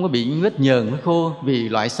 không có bị vết nhờn, vết khô. Vì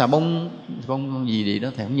loại xà bông gì đó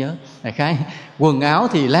thầy không nhớ. Đại khái quần áo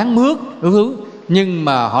thì láng mướt, nhưng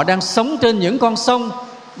mà họ đang sống trên những con sông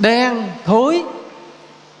đen thối.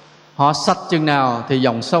 Họ sạch chừng nào thì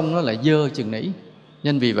dòng sông nó lại dơ chừng nấy.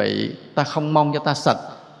 Nên vì vậy ta không mong cho ta sạch,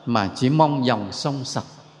 mà chỉ mong dòng sông sạch.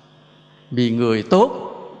 Vì người tốt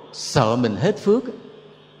sợ mình hết phước.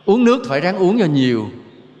 Uống nước phải ráng uống cho nhiều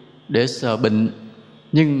để sợ bệnh.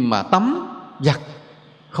 Nhưng mà tắm giặt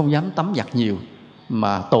không dám tắm giặt nhiều.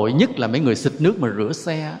 Mà tội nhất là mấy người xịt nước mà rửa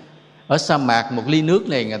xe. Ở sa mạc một ly nước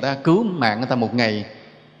này người ta cứu mạng người ta một ngày.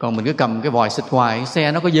 Còn mình cứ cầm cái vòi xịt hoài,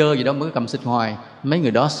 xe nó có dơ gì đâu mới cầm xịt hoài. Mấy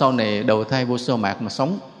người đó sau này đầu thai vô sa mạc mà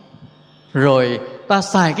sống. Rồi ta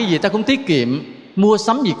xài cái gì ta cũng tiết kiệm, mua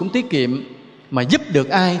sắm gì cũng tiết kiệm, mà giúp được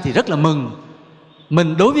ai thì rất là mừng.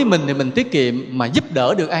 Mình đối với mình thì mình tiết kiệm, mà giúp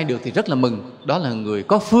đỡ được ai được thì rất là mừng. Đó là người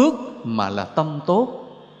có phước mà là tâm tốt.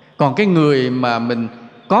 Còn cái người mà mình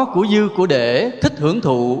có của dư của để, thích hưởng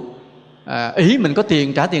thụ, ý mình có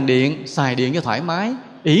tiền trả tiền điện, xài điện cho thoải mái.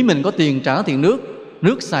 Ý mình có tiền trả tiền nước,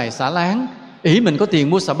 nước xài xả láng. Ý mình có tiền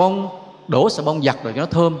mua xà bông, đổ xà bông giặt rồi cho nó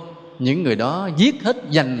thơm. Những người đó giết hết,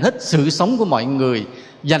 dành hết sự sống của mọi người,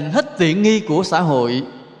 dành hết tiện nghi của xã hội.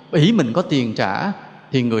 Ý mình có tiền trả,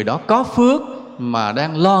 thì người đó có phước mà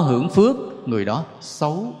đang lo hưởng phước, người đó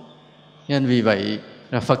xấu. Nên vì vậy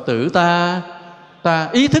là Phật tử ta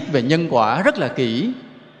ý thức về nhân quả rất là kỹ.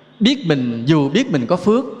 Dù biết mình có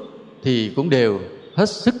phước thì cũng đều hết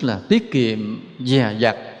sức là tiết kiệm, dè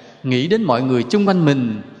dặt, nghĩ đến mọi người chung quanh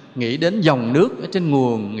mình, nghĩ đến dòng nước ở trên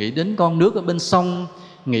nguồn, nghĩ đến con nước ở bên sông,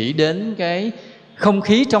 nghĩ đến cái không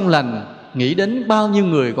khí trong lành, nghĩ đến bao nhiêu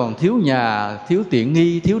người còn thiếu nhà, thiếu tiện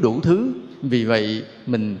nghi, thiếu đủ thứ. Vì vậy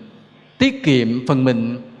mình tiết kiệm phần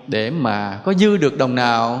mình để mà có dư được đồng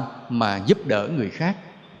nào mà giúp đỡ người khác.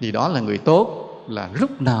 Vì đó là người tốt, là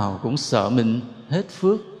lúc nào cũng sợ mình hết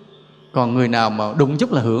phước. Còn người nào mà đụng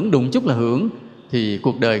chút là hưởng thì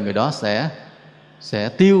cuộc đời người đó sẽ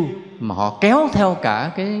tiêu, mà họ kéo theo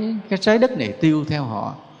cả cái trái đất này tiêu theo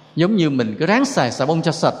họ. Giống như mình cứ ráng xài xà bông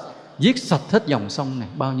cho sạch, giết sạch hết dòng sông này,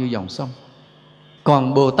 bao nhiêu dòng sông.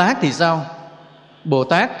 Còn Bồ Tát thì sao? Bồ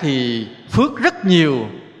Tát thì phước rất nhiều,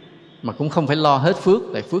 mà cũng không phải lo hết phước,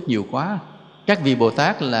 tại phước nhiều quá. Các vị Bồ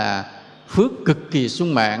Tát là phước cực kỳ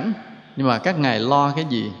sung mãn, nhưng mà các ngài lo cái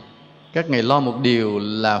gì? Các ngài lo một điều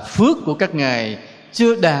là phước của các ngài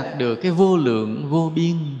chưa đạt được cái vô lượng vô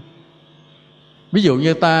biên. Ví dụ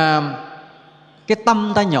như cái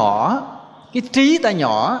tâm ta nhỏ, cái trí ta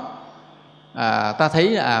nhỏ, ta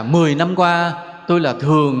thấy 10 năm qua tôi là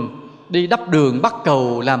thường đi đắp đường bắt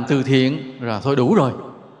cầu làm từ thiện, rồi thôi đủ rồi,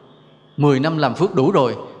 10 năm làm phước đủ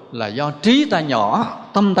rồi, là do trí ta nhỏ,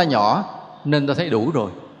 tâm ta nhỏ, nên ta thấy đủ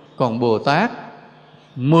rồi. Còn Bồ Tát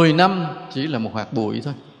 10 năm chỉ là một hạt bụi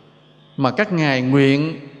thôi, mà các ngài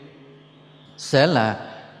nguyện sẽ là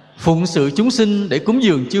phụng sự chúng sinh để cúng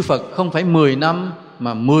dường chư Phật, không phải 10 năm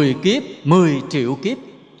mà 10 kiếp, 10 triệu kiếp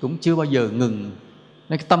cũng chưa bao giờ ngừng.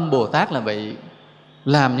 Nên cái tâm Bồ Tát là vậy,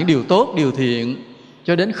 làm những điều tốt, điều thiện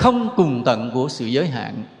cho đến không cùng tận của sự giới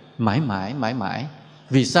hạn, mãi mãi mãi mãi.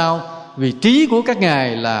 Vì sao? Vì trí của các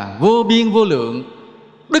ngài là vô biên vô lượng,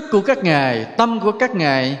 đức của các ngài, tâm của các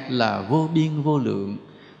ngài là vô biên vô lượng.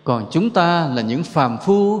 Còn chúng ta là những phàm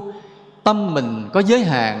phu, tâm mình có giới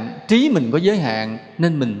hạn, trí mình có giới hạn,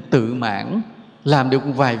 nên mình tự mãn, làm được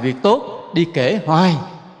một vài việc tốt đi kể hoài,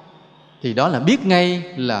 thì đó là biết ngay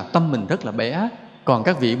là tâm mình rất là bé. Còn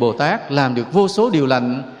các vị Bồ Tát làm được vô số điều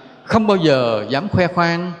lành, không bao giờ dám khoe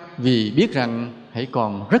khoang, vì biết rằng hãy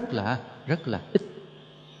còn rất là ít.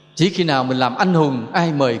 Chỉ khi nào mình làm anh hùng,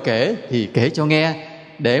 ai mời kể thì kể cho nghe,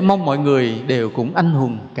 để mong mọi người đều cũng anh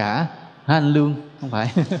hùng cả. Hả anh Lương? Không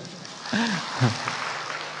phải.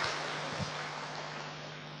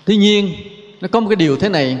 Tuy nhiên nó có một cái điều thế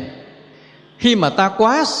này, khi mà ta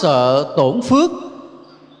quá sợ tổn phước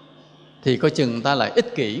thì coi chừng ta lại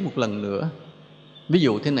ích kỷ một lần nữa. Ví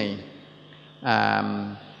dụ thế này,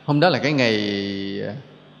 hôm đó là cái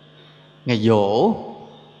ngày giỗ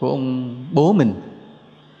của ông bố mình.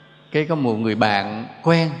 Cái có một người bạn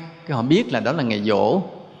quen, cái họ biết là đó là ngày giỗ,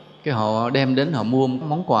 cái họ đem đến, họ mua một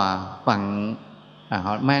món quà tặng,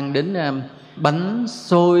 họ mang đến bánh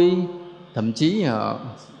xôi, thậm chí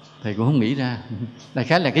thầy cũng không nghĩ ra, đại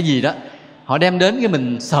khái là cái gì đó. Họ đem đến, cái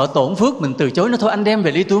mình sợ tổn phước, mình từ chối nó. Thôi anh đem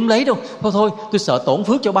về đi, tôi không lấy đâu. Thôi tôi sợ tổn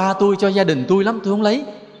phước cho ba tôi, cho gia đình tôi lắm, tôi không lấy.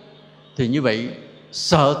 Thì như vậy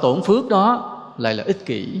sợ tổn phước đó lại là ích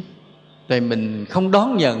kỷ, tại mình không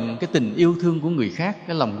đón nhận cái tình yêu thương của người khác,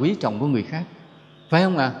 cái lòng quý trọng của người khác, phải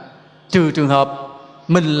không ạ? Trừ trường hợp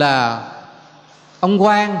mình là ông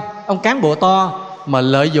quan, ông cán bộ to, mà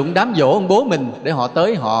lợi dụng đám giỗ ông bố mình để họ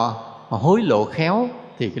tới họ hối lộ khéo,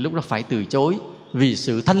 thì cái lúc đó phải từ chối. Vì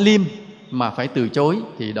sự thanh liêm mà phải từ chối,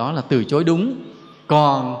 thì đó là từ chối đúng.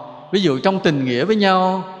 Còn ví dụ trong tình nghĩa với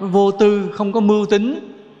nhau, vô tư, không có mưu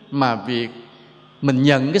tính, mà việc mình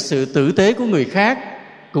nhận cái sự tử tế của người khác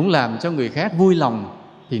cũng làm cho người khác vui lòng,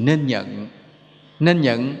 thì nên nhận. Nên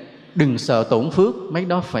nhận, đừng sợ tổn phước, mấy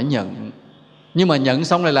đó phải nhận. Nhưng mà nhận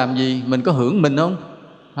xong rồi làm gì? Mình có hưởng mình không?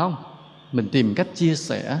 Không. Mình tìm cách chia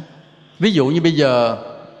sẻ. Ví dụ như bây giờ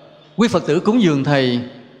quý Phật tử cúng dường thầy,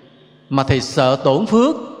 mà thầy sợ tổn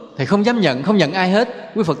phước, thầy không dám nhận, không nhận ai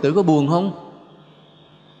hết, quý Phật tử có buồn không?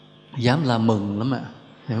 Dám là mừng lắm ạ.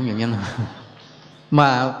 Thầy không nhận nhanh.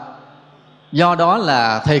 Mà do đó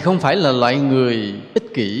là thầy không phải là loại người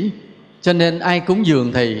ích kỷ, cho nên ai cúng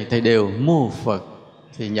dường thầy đều mô Phật,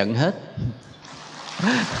 thì nhận hết.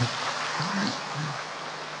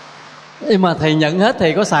 Nhưng mà thầy nhận hết,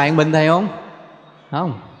 thầy có xài mình thầy không?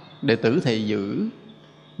 Không. Đệ tử thầy giữ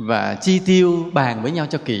và chi tiêu bàn với nhau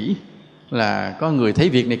cho kỹ. Là có người thấy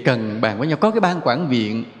việc này cần bàn với nhau, có cái ban quản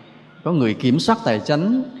viện, có người kiểm soát tài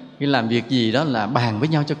chánh, khi làm việc gì đó là bàn với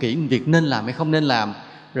nhau cho kỹ, việc nên làm hay không nên làm,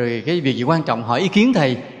 rồi cái việc gì quan trọng hỏi ý kiến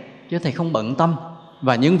thầy, chứ thầy không bận tâm.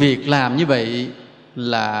 Và những việc làm như vậy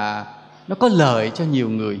là nó có lợi cho nhiều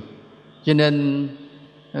người. Cho nên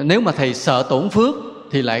nếu mà thầy sợ tổn phước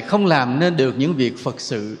thì lại không làm nên được những việc Phật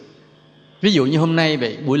sự. Ví dụ như hôm nay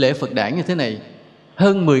vậy, buổi lễ Phật đản như thế này,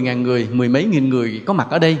 hơn 10.000 người, 10 mấy nghìn người có mặt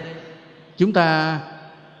ở đây. Chúng ta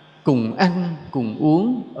cùng ăn, cùng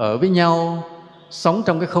uống, ở với nhau, sống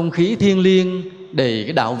trong cái không khí thiêng liêng đầy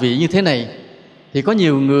cái đạo vị như thế này, thì có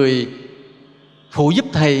nhiều người phụ giúp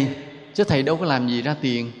thầy, chứ thầy đâu có làm gì ra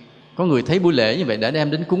tiền. Có người thấy buổi lễ như vậy đã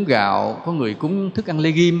đem đến cúng gạo, có người cúng thức ăn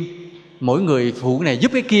lê ghim, mỗi người phụ cái này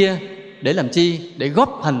giúp cái kia, để làm chi? Để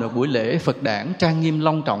góp thành một buổi lễ Phật đản trang nghiêm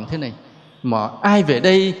long trọng thế này. Mà ai về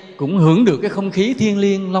đây cũng hưởng được cái không khí thiêng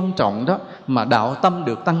liêng long trọng đó, mà đạo tâm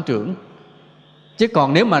được tăng trưởng. Chứ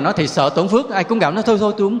còn nếu mà nói thầy sợ tổn phước, ai cũng gặp nó thôi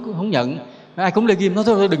tôi không nhận. Ai cũng lê ghim nó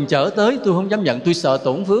thôi đừng chở tới, tôi không dám nhận, tôi sợ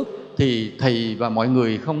tổn phước. Thì thầy và mọi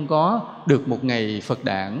người không có được một ngày Phật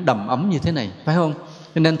đản đầm ấm như thế này, phải không?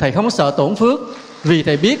 Cho nên thầy không có sợ tổn phước, vì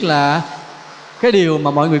thầy biết là cái điều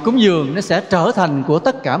mà mọi người cúng dường nó sẽ trở thành của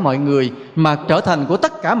tất cả mọi người. Mà trở thành của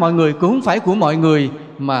tất cả mọi người cũng không phải của mọi người,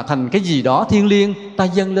 mà thành cái gì đó thiêng liêng, ta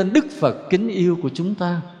dâng lên Đức Phật kính yêu của chúng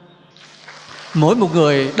ta. Mỗi một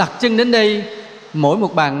người đặt chân đến đây, mỗi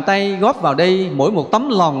một bàn tay góp vào đây, mỗi một tấm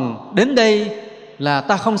lòng đến đây là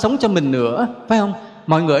ta không sống cho mình nữa, phải không?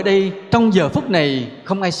 Mọi người ở đây trong giờ phút này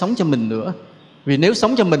không ai sống cho mình nữa. Vì nếu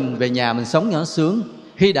sống cho mình, về nhà mình sống cho nó sướng.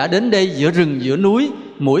 Khi đã đến đây giữa rừng giữa núi,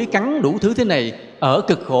 mũi cắn đủ thứ thế này, ở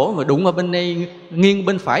cực khổ mà đụng vào bên đây, nghiêng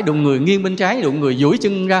bên phải đụng người, nghiêng bên trái đụng người, duỗi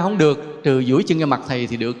chân ra không được, trừ duỗi chân ra mặt thầy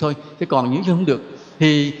thì được thôi, chứ còn những chân không được.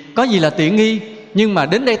 Thì có gì là tiện nghi, nhưng mà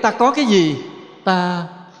đến đây ta có cái gì? Ta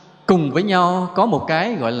cùng với nhau có một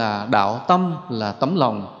cái gọi là đạo tâm, là tấm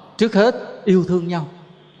lòng. Trước hết yêu thương nhau.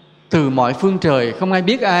 Từ mọi phương trời không ai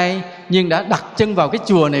biết ai, nhưng đã đặt chân vào cái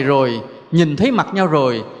chùa này rồi, nhìn thấy mặt nhau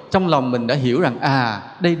rồi, trong lòng mình đã hiểu rằng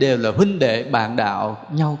đây đều là huynh đệ bạn đạo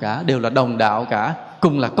nhau cả, đều là đồng đạo cả,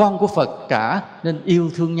 cùng là con của Phật cả, nên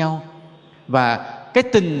yêu thương nhau. Và cái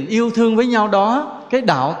tình yêu thương với nhau đó, cái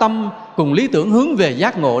đạo tâm cùng lý tưởng hướng về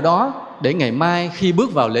giác ngộ đó, để ngày mai khi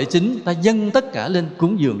bước vào lễ chính, ta dâng tất cả lên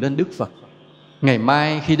cúng dường lên Đức Phật. Ngày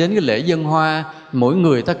mai khi đến cái lễ dâng hoa, mỗi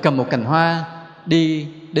người ta cầm một cành hoa, đi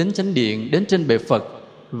đến chánh điện, đến trên bệ Phật,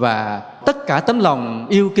 và tất cả tấm lòng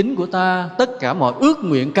yêu kính của ta, tất cả mọi ước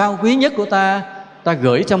nguyện cao quý nhất của ta, ta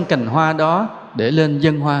gửi trong cành hoa đó để lên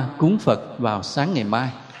dâng hoa cúng Phật vào sáng ngày mai,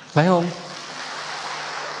 phải không?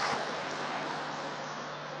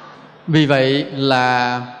 Vì vậy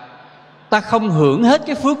là ta không hưởng hết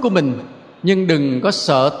cái phước của mình, nhưng đừng có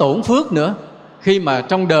sợ tổn phước nữa. Khi mà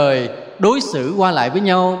trong đời đối xử qua lại với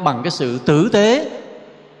nhau bằng cái sự tử tế,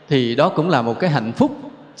 thì đó cũng là một cái hạnh phúc.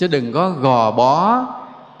 Chứ đừng có gò bó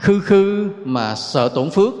khư mà sợ tổn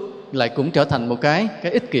phước, lại cũng trở thành một cái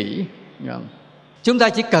ích kỷ. Chúng ta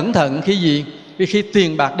chỉ cẩn thận khi gì? Khi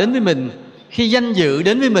tiền bạc đến với mình, khi danh dự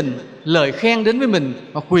đến với mình, lời khen đến với mình,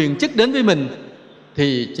 hoặc quyền chức đến với mình,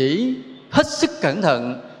 thì chỉ hết sức cẩn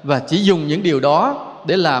thận và chỉ dùng những điều đó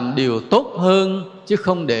để làm điều tốt hơn, chứ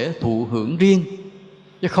không để thụ hưởng riêng.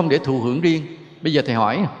 Bây giờ thầy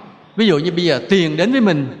hỏi, ví dụ như bây giờ tiền đến với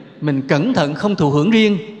mình cẩn thận không thụ hưởng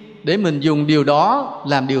riêng, để mình dùng điều đó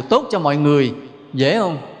làm điều tốt cho mọi người, dễ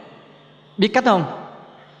không? Biết cách không?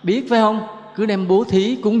 Biết phải không? Cứ đem bố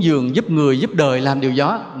thí, cúng dường, giúp người, giúp đời, làm điều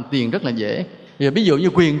đó, tiền rất là dễ. Giờ ví dụ như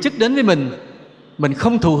quyền chức đến với mình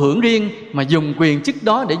không thụ hưởng riêng, mà dùng quyền chức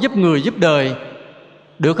đó để giúp người, giúp đời,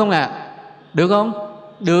 được không ạ? Được không?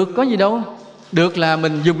 Được, có gì đâu. Được là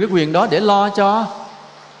mình dùng cái quyền đó để lo cho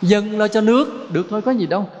dân, lo cho nước, được thôi, có gì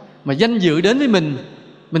đâu. Mà danh dự đến với mình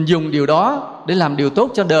dùng điều đó để làm điều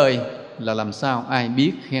tốt cho đời, là làm sao ai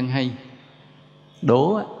biết khen hay?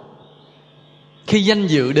 Đố á. Khi danh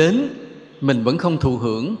dự đến, mình vẫn không thụ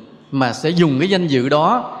hưởng, mà sẽ dùng cái danh dự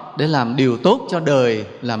đó để làm điều tốt cho đời,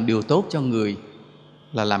 làm điều tốt cho người,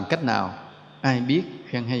 là làm cách nào? Ai biết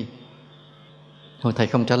khen hay? Thôi thầy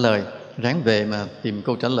không trả lời, ráng về mà tìm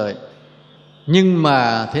câu trả lời. Nhưng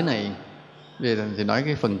mà thế này, thì nói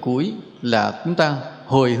cái phần cuối là chúng ta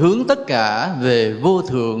hồi hướng tất cả về vô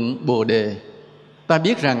thượng Bồ Đề. Ta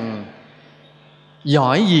biết rằng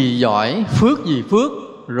giỏi gì giỏi, phước gì phước,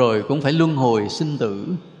 rồi cũng phải luân hồi sinh tử.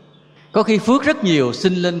 Có khi phước rất nhiều,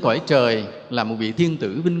 sinh lên cõi trời làm một vị thiên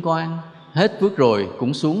tử vinh quang, hết phước rồi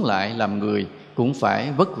cũng xuống lại làm người, cũng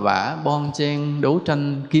phải vất vả bon chen đấu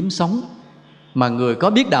tranh kiếm sống. Mà người có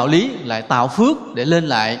biết đạo lý lại tạo phước để lên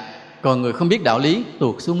lại, còn người không biết đạo lý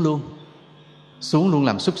tuột xuống luôn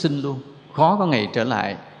làm súc sinh luôn, khó có ngày trở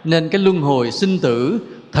lại. Nên cái luân hồi sinh tử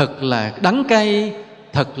thật là đắng cay,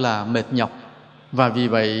 thật là mệt nhọc. Và vì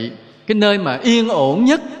vậy cái nơi mà yên ổn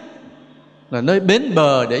nhất, là nơi bến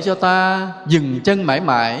bờ để cho ta dừng chân mãi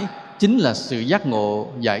mãi, chính là sự giác ngộ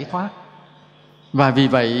giải thoát. Và vì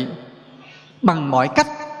vậy bằng mọi cách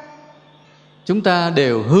chúng ta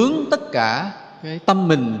đều hướng tất cả cái tâm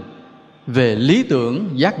mình về lý tưởng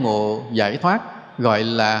giác ngộ giải thoát, gọi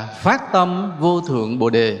là phát tâm vô thượng Bồ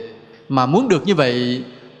Đề. Mà muốn được như vậy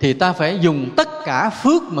thì ta phải dùng tất cả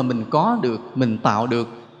phước mà mình có được, mình tạo được,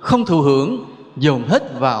 không thụ hưởng, dồn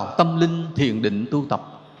hết vào tâm linh thiền định tu tập.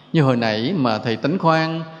 Như hồi nãy mà thầy Tánh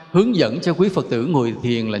Khoan hướng dẫn cho quý Phật tử ngồi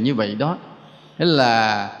thiền là như vậy đó. Thế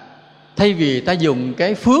là thay vì ta dùng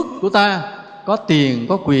cái phước của ta, có tiền,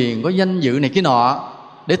 có quyền, có danh dự này kia nọ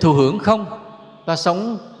để thụ hưởng, không, ta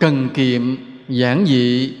sống cần kiệm, giản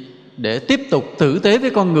dị để tiếp tục tử tế với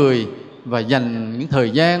con người, và dành những thời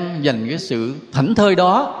gian, dành cái sự thảnh thơi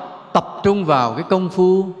đó, tập trung vào cái công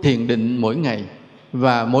phu thiền định mỗi ngày.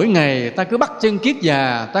 Và mỗi ngày ta cứ bắt chân kiết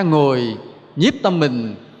già, ta ngồi nhiếp tâm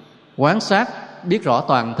mình, quán sát, biết rõ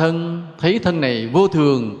toàn thân, thấy thân này vô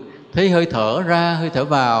thường, thấy hơi thở ra, hơi thở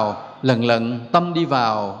vào, lần lần tâm đi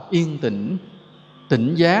vào yên tĩnh,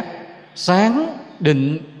 tỉnh giác, sáng,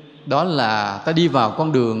 định. Đó là ta đi vào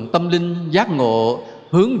con đường tâm linh giác ngộ,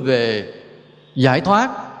 hướng về giải thoát,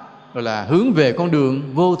 rồi là hướng về con đường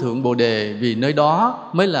vô thượng Bồ Đề. Vì nơi đó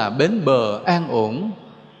mới là bến bờ an ổn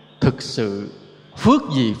thực sự. Phước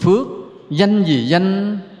gì phước, danh gì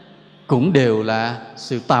danh, cũng đều là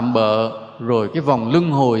sự tạm bợ. Rồi cái vòng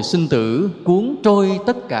luân hồi sinh tử cuốn trôi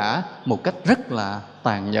tất cả một cách rất là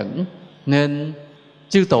tàn nhẫn. Nên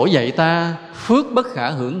chư tổ dạy ta phước bất khả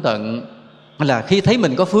hưởng tận, là khi thấy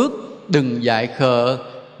mình có phước, đừng dại khờ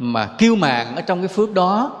mà kiêu mạn ở trong cái phước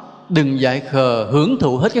đó, đừng dại khờ hưởng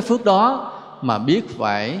thụ hết cái phước đó, mà biết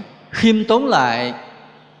phải khiêm tốn lại,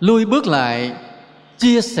 lui bước lại,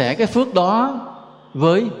 chia sẻ cái phước đó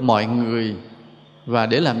với mọi người. Và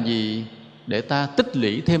để làm gì? Để ta tích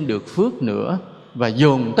lũy thêm được phước nữa, và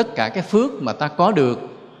dồn tất cả cái phước mà ta có được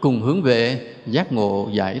cùng hướng về giác ngộ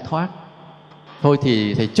giải thoát. Thôi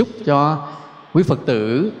thì thầy chúc cho quý Phật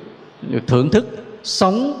tử được thưởng thức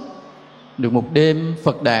sống được một đêm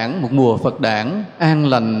Phật đản, một mùa Phật đản an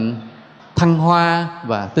lành, thăng hoa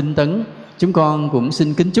và tinh tấn. Chúng con cũng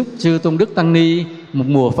xin kính chúc chư Tôn Đức Tăng Ni một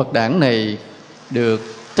mùa Phật đản này được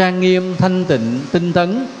trang nghiêm, thanh tịnh, tinh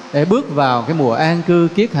tấn, để bước vào cái mùa an cư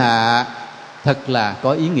kiết hạ thật là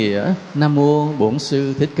có ý nghĩa. Nam mô Bổn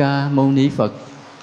Sư Thích Ca Mâu Ni Phật.